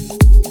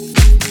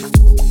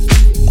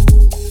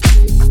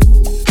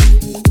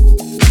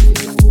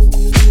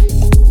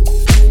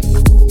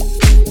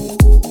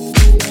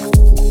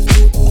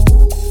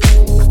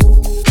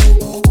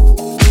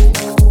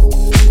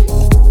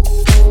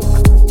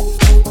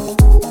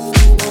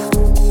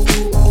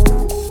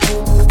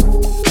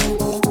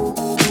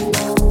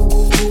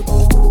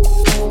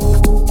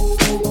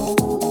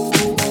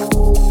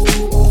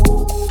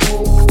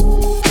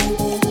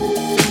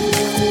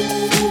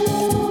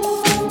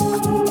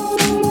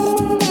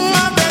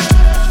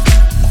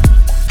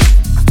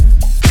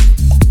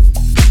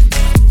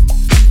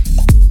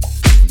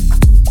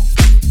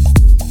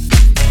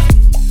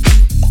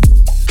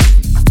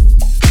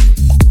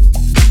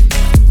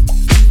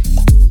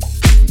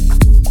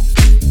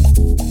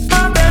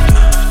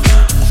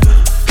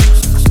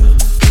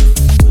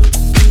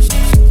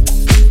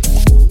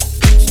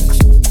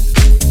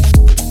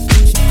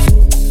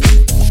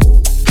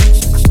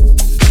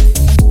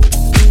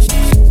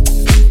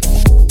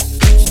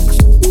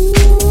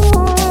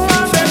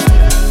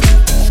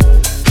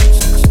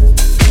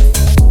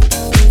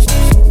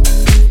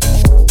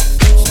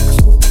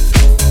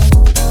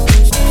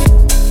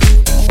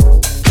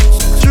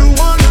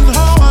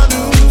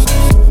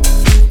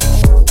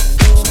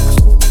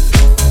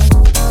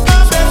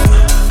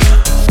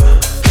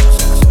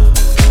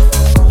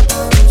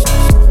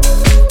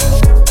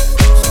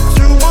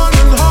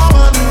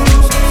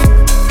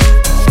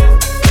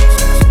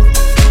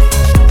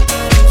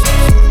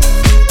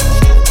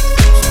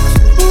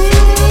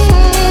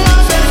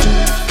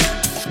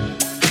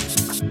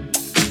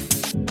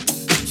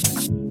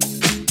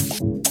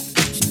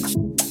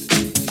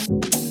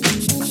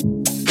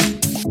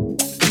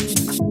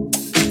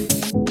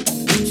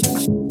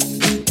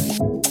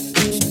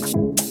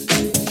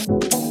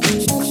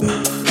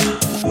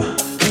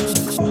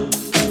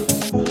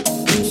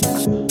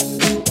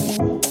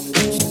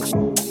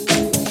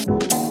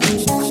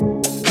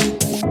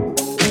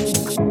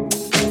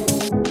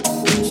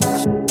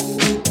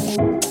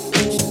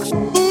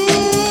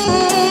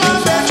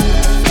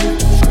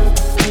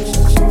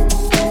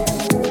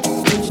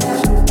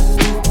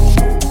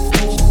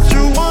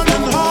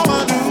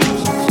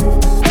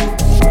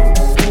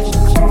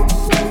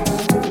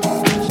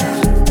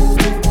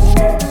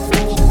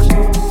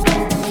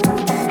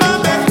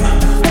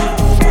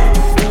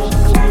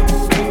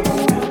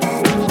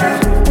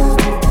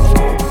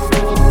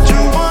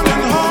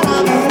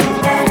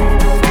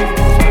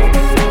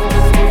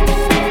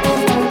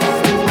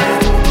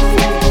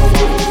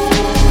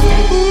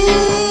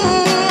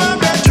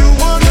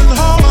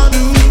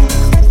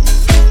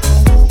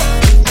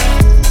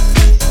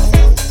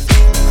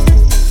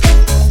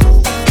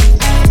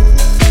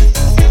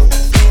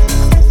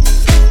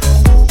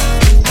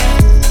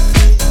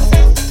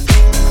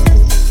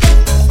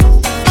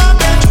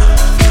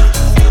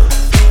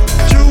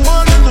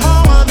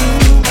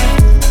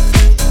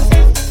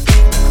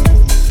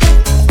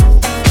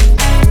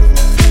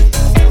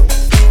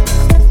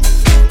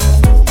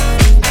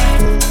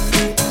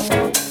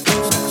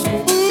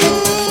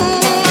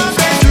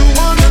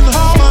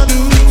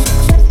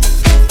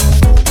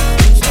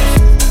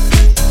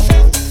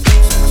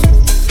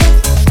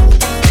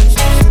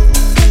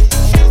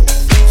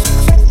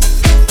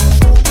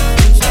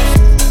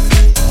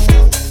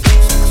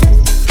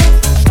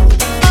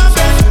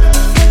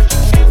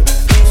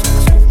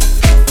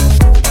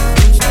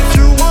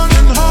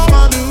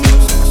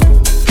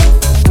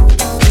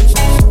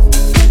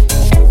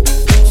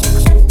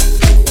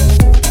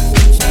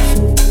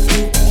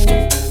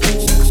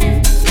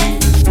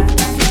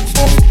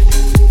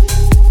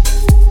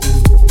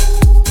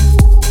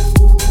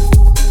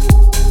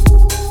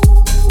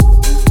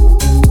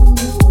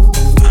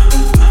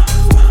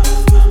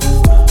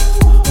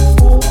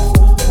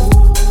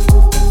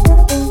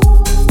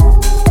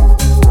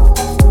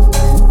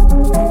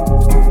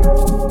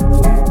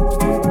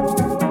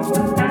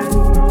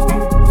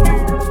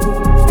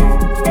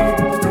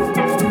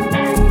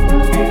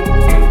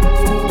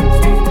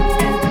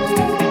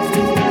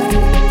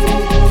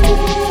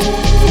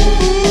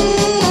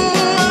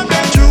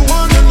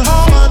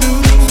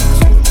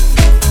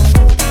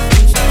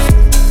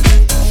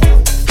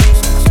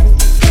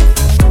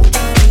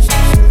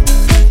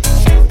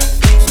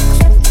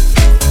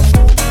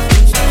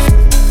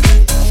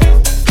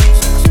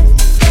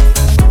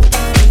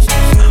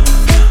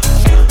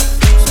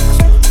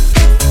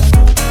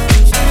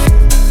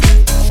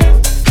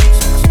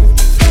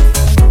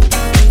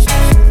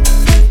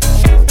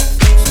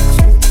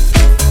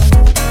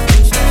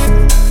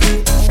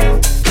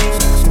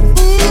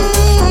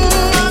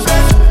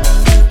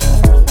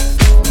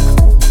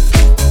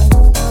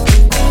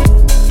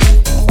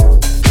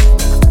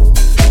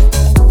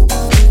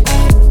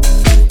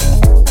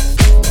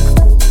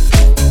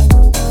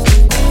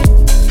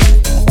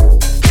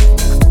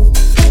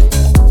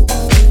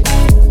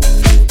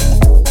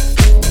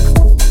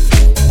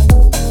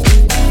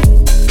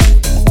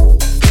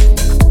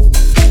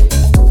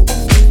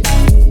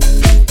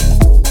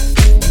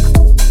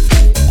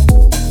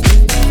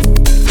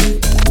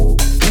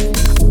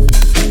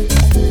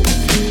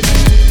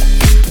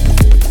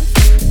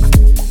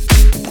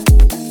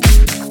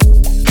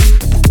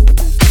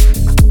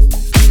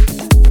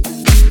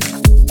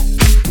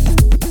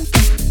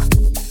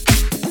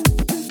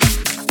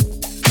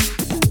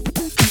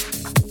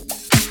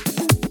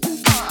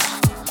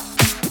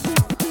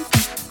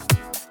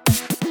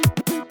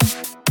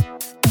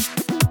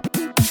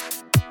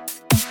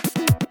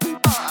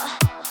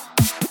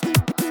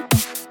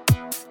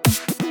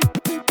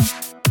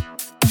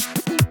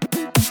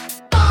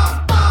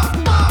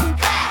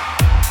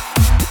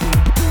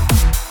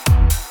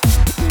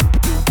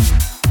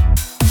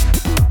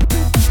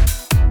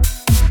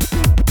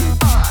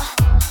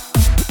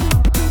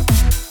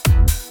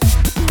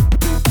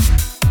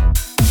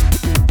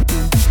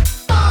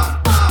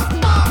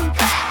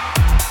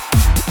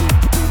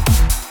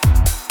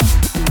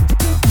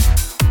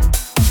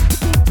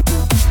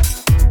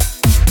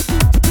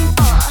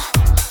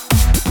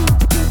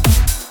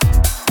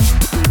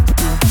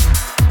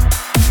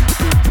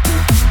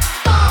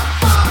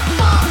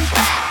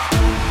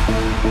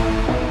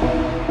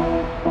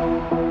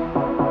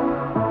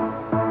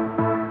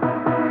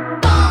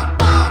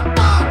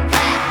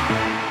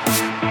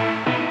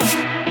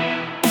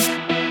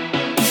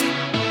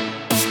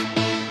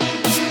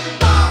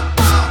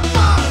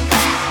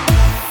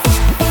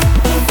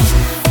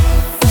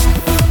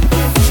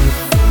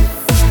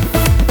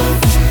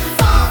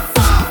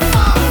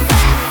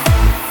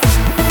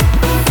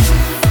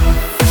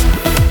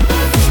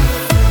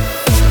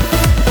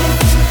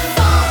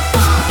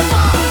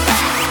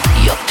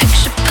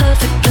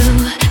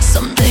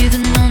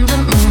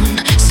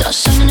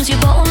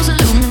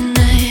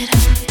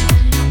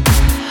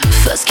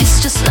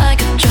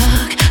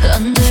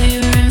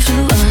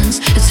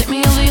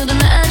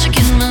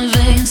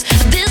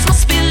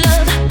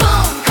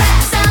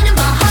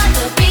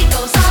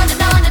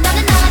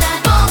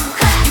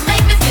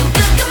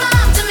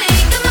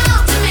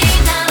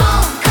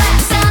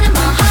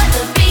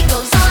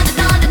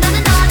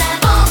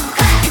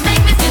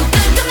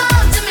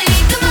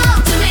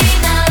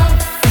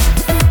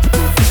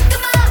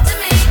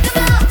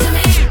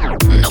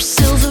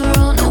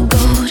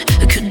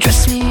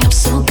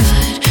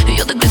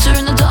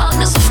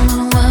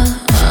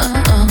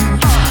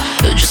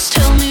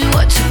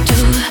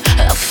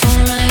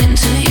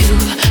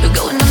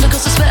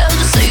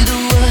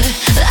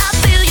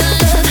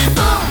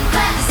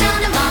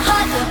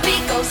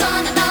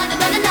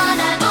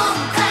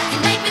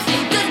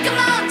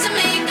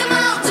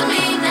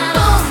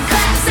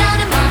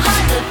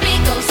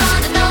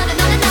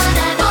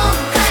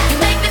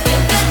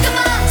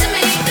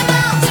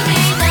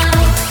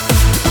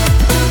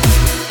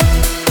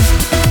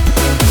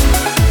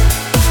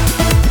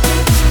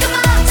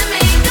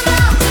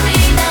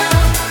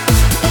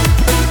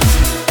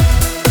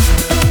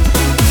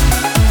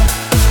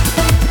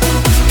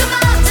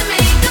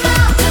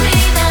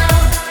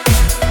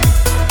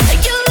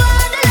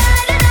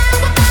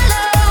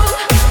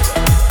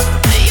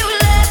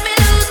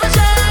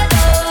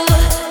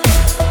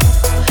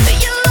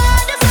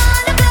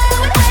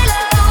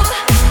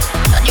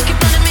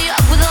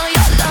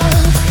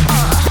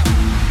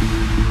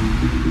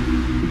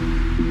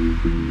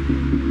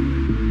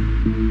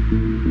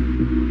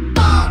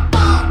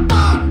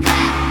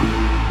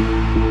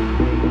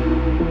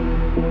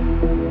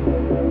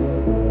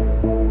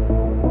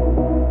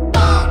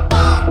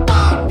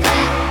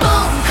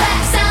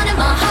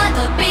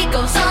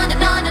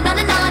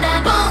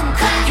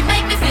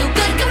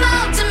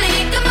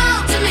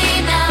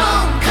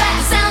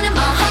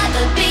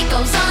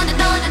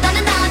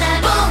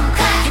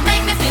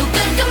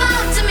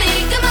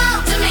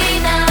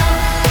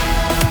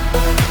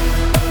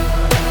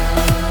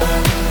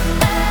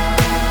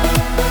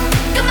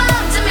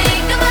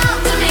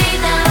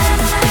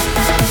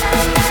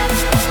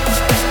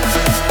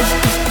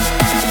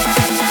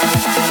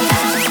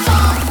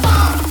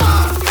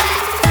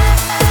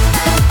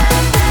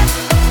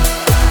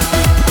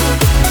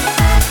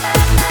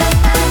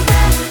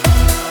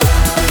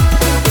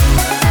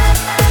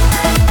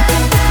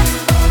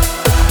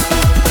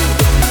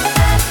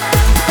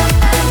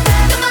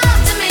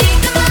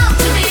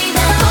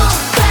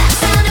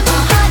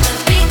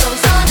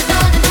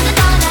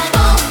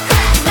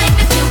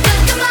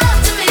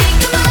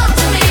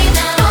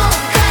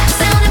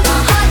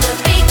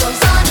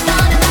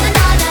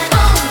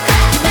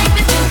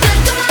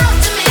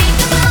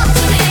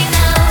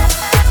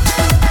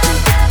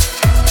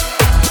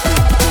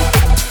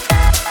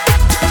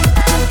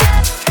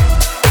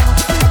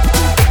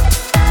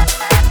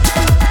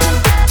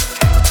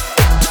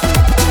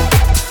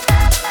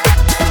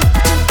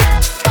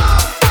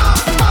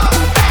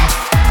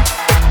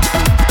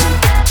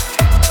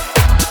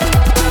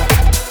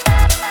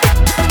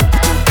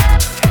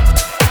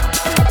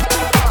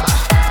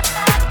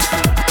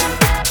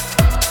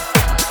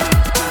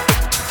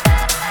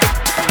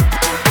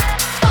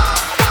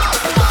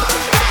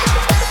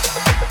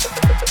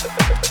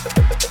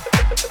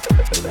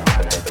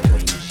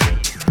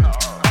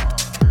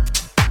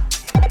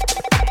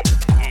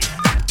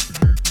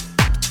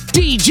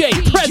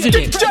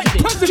 President.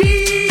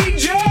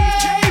 DJ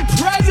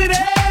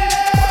President.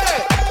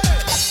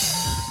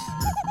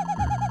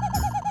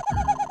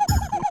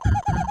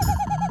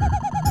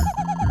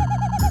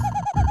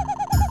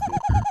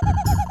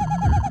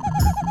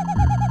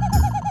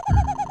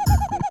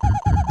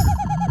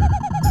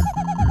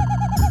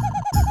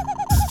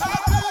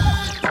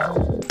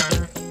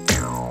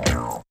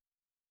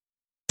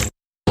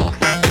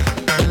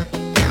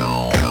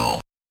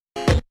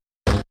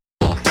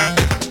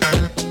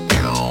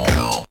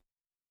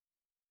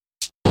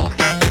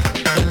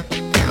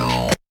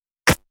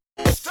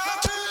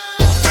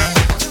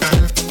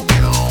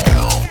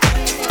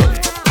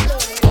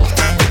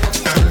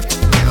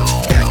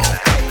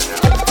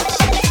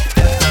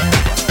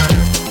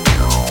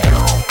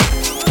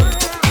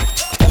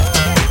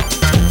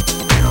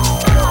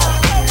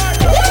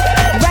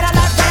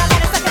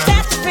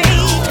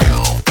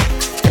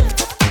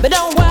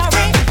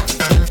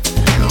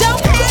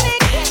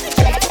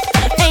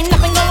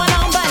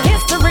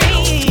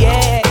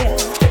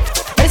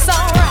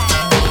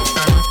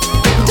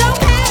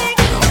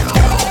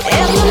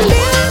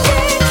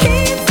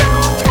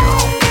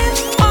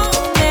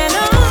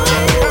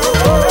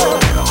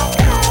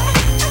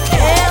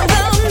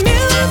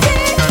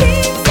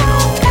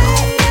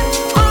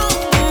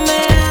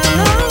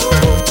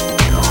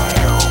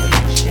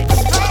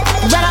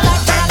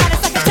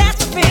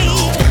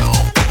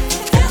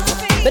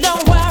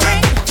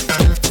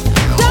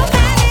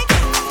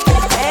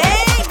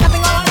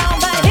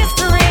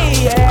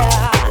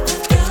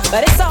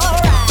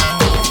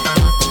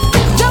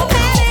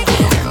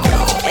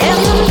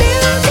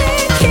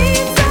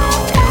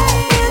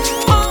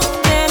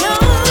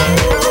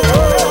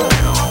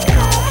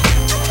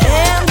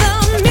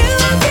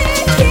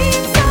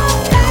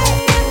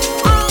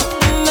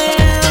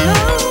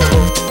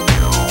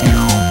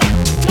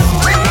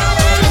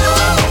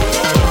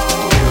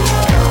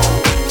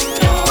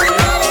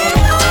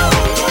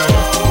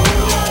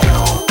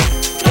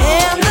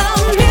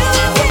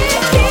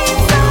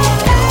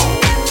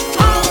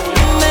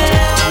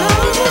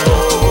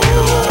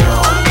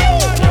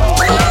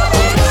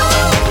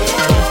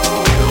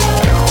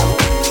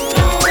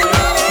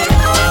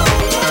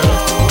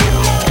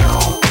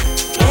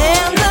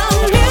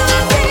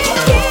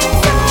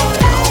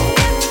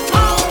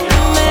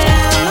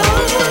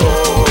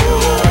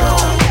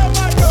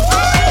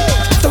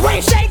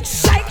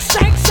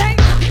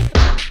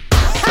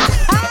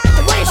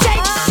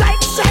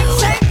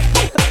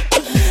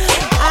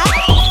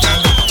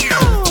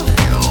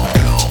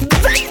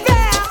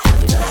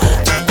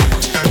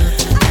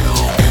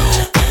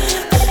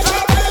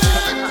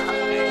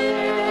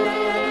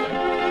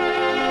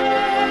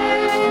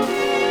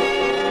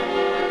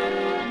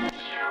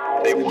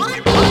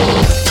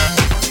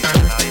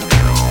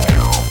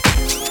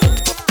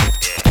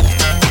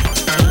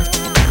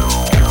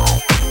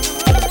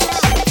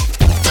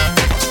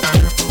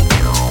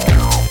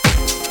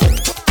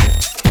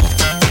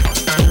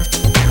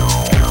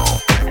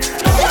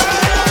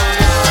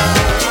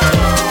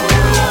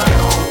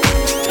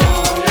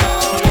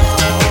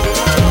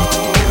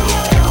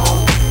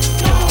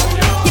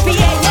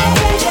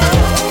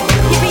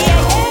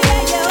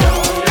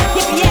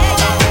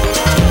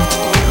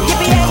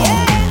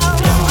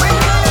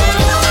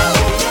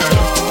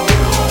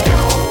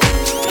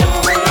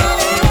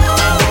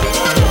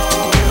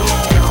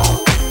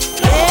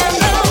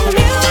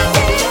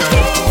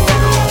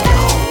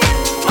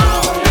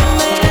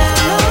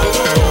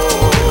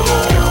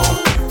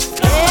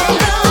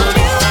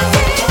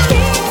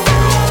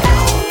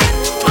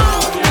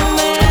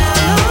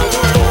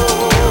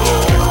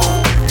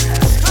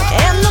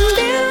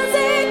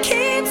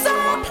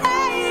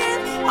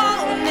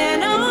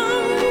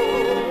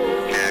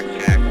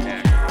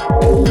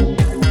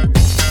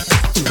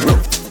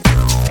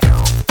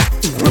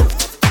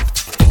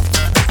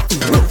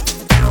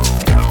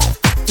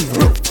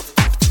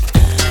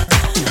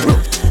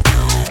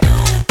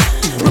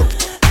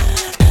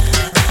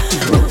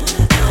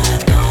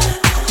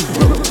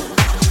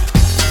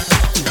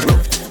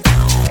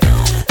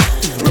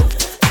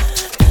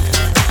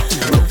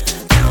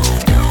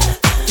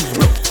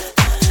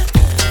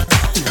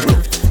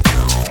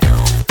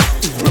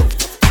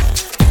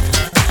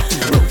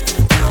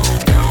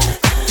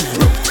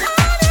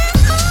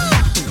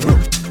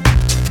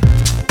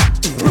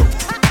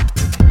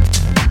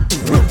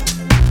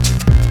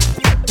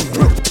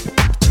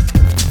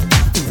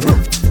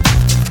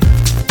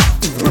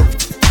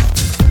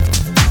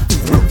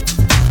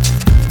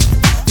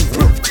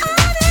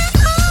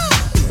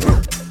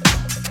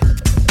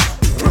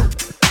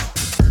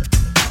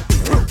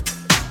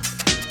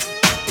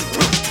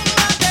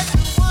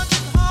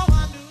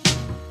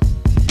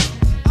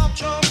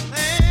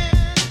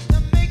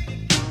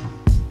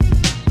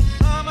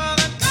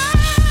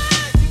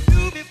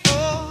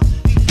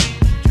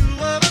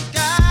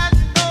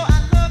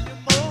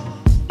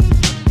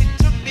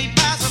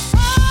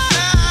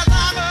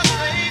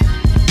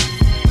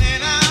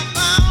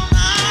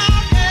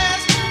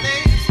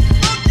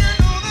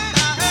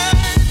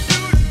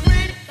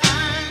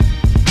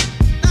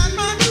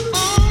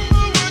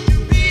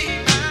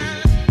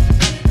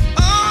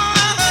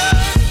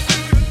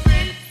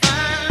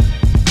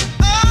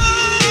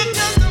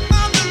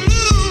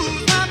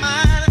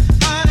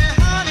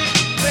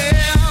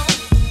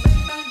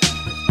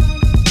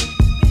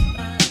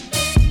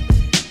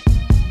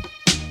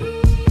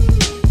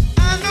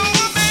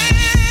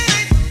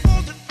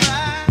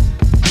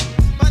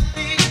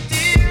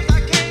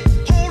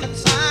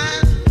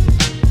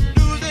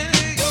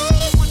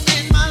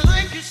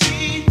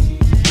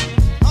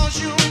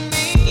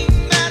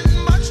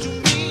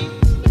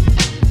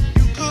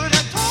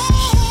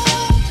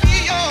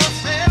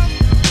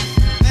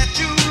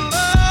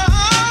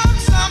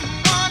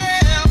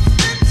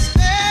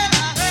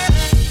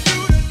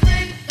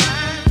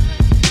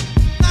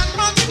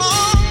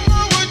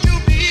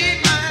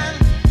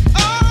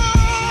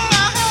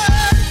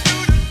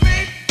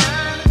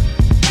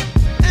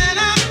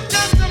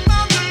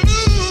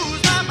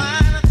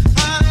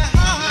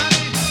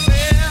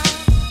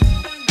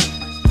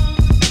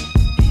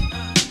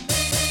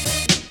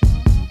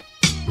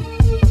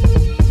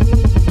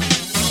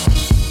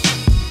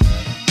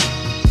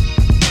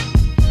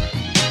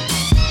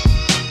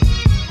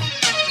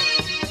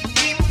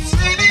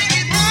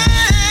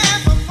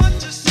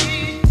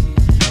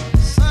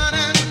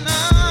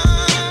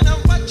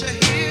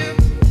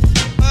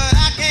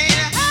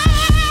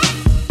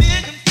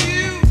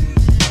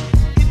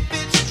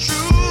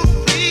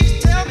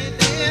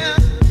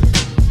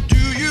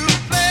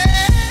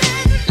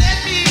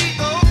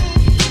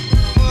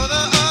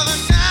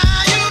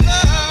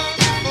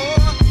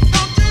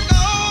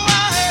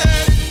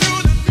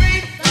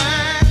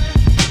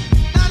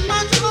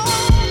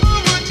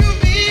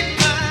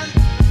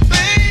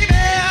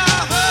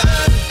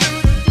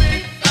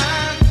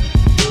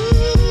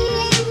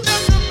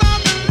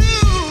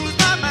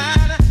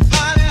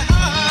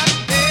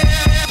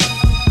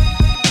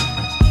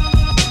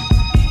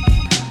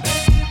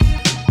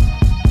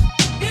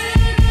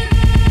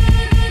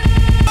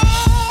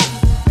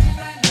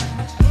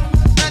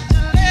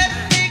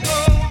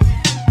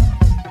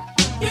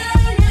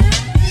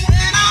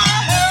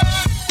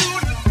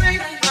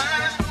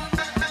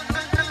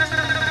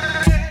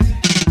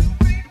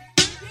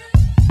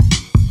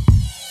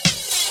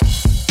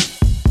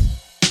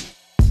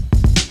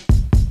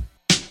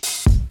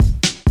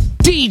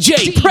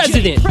 DJ,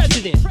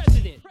 PreZident.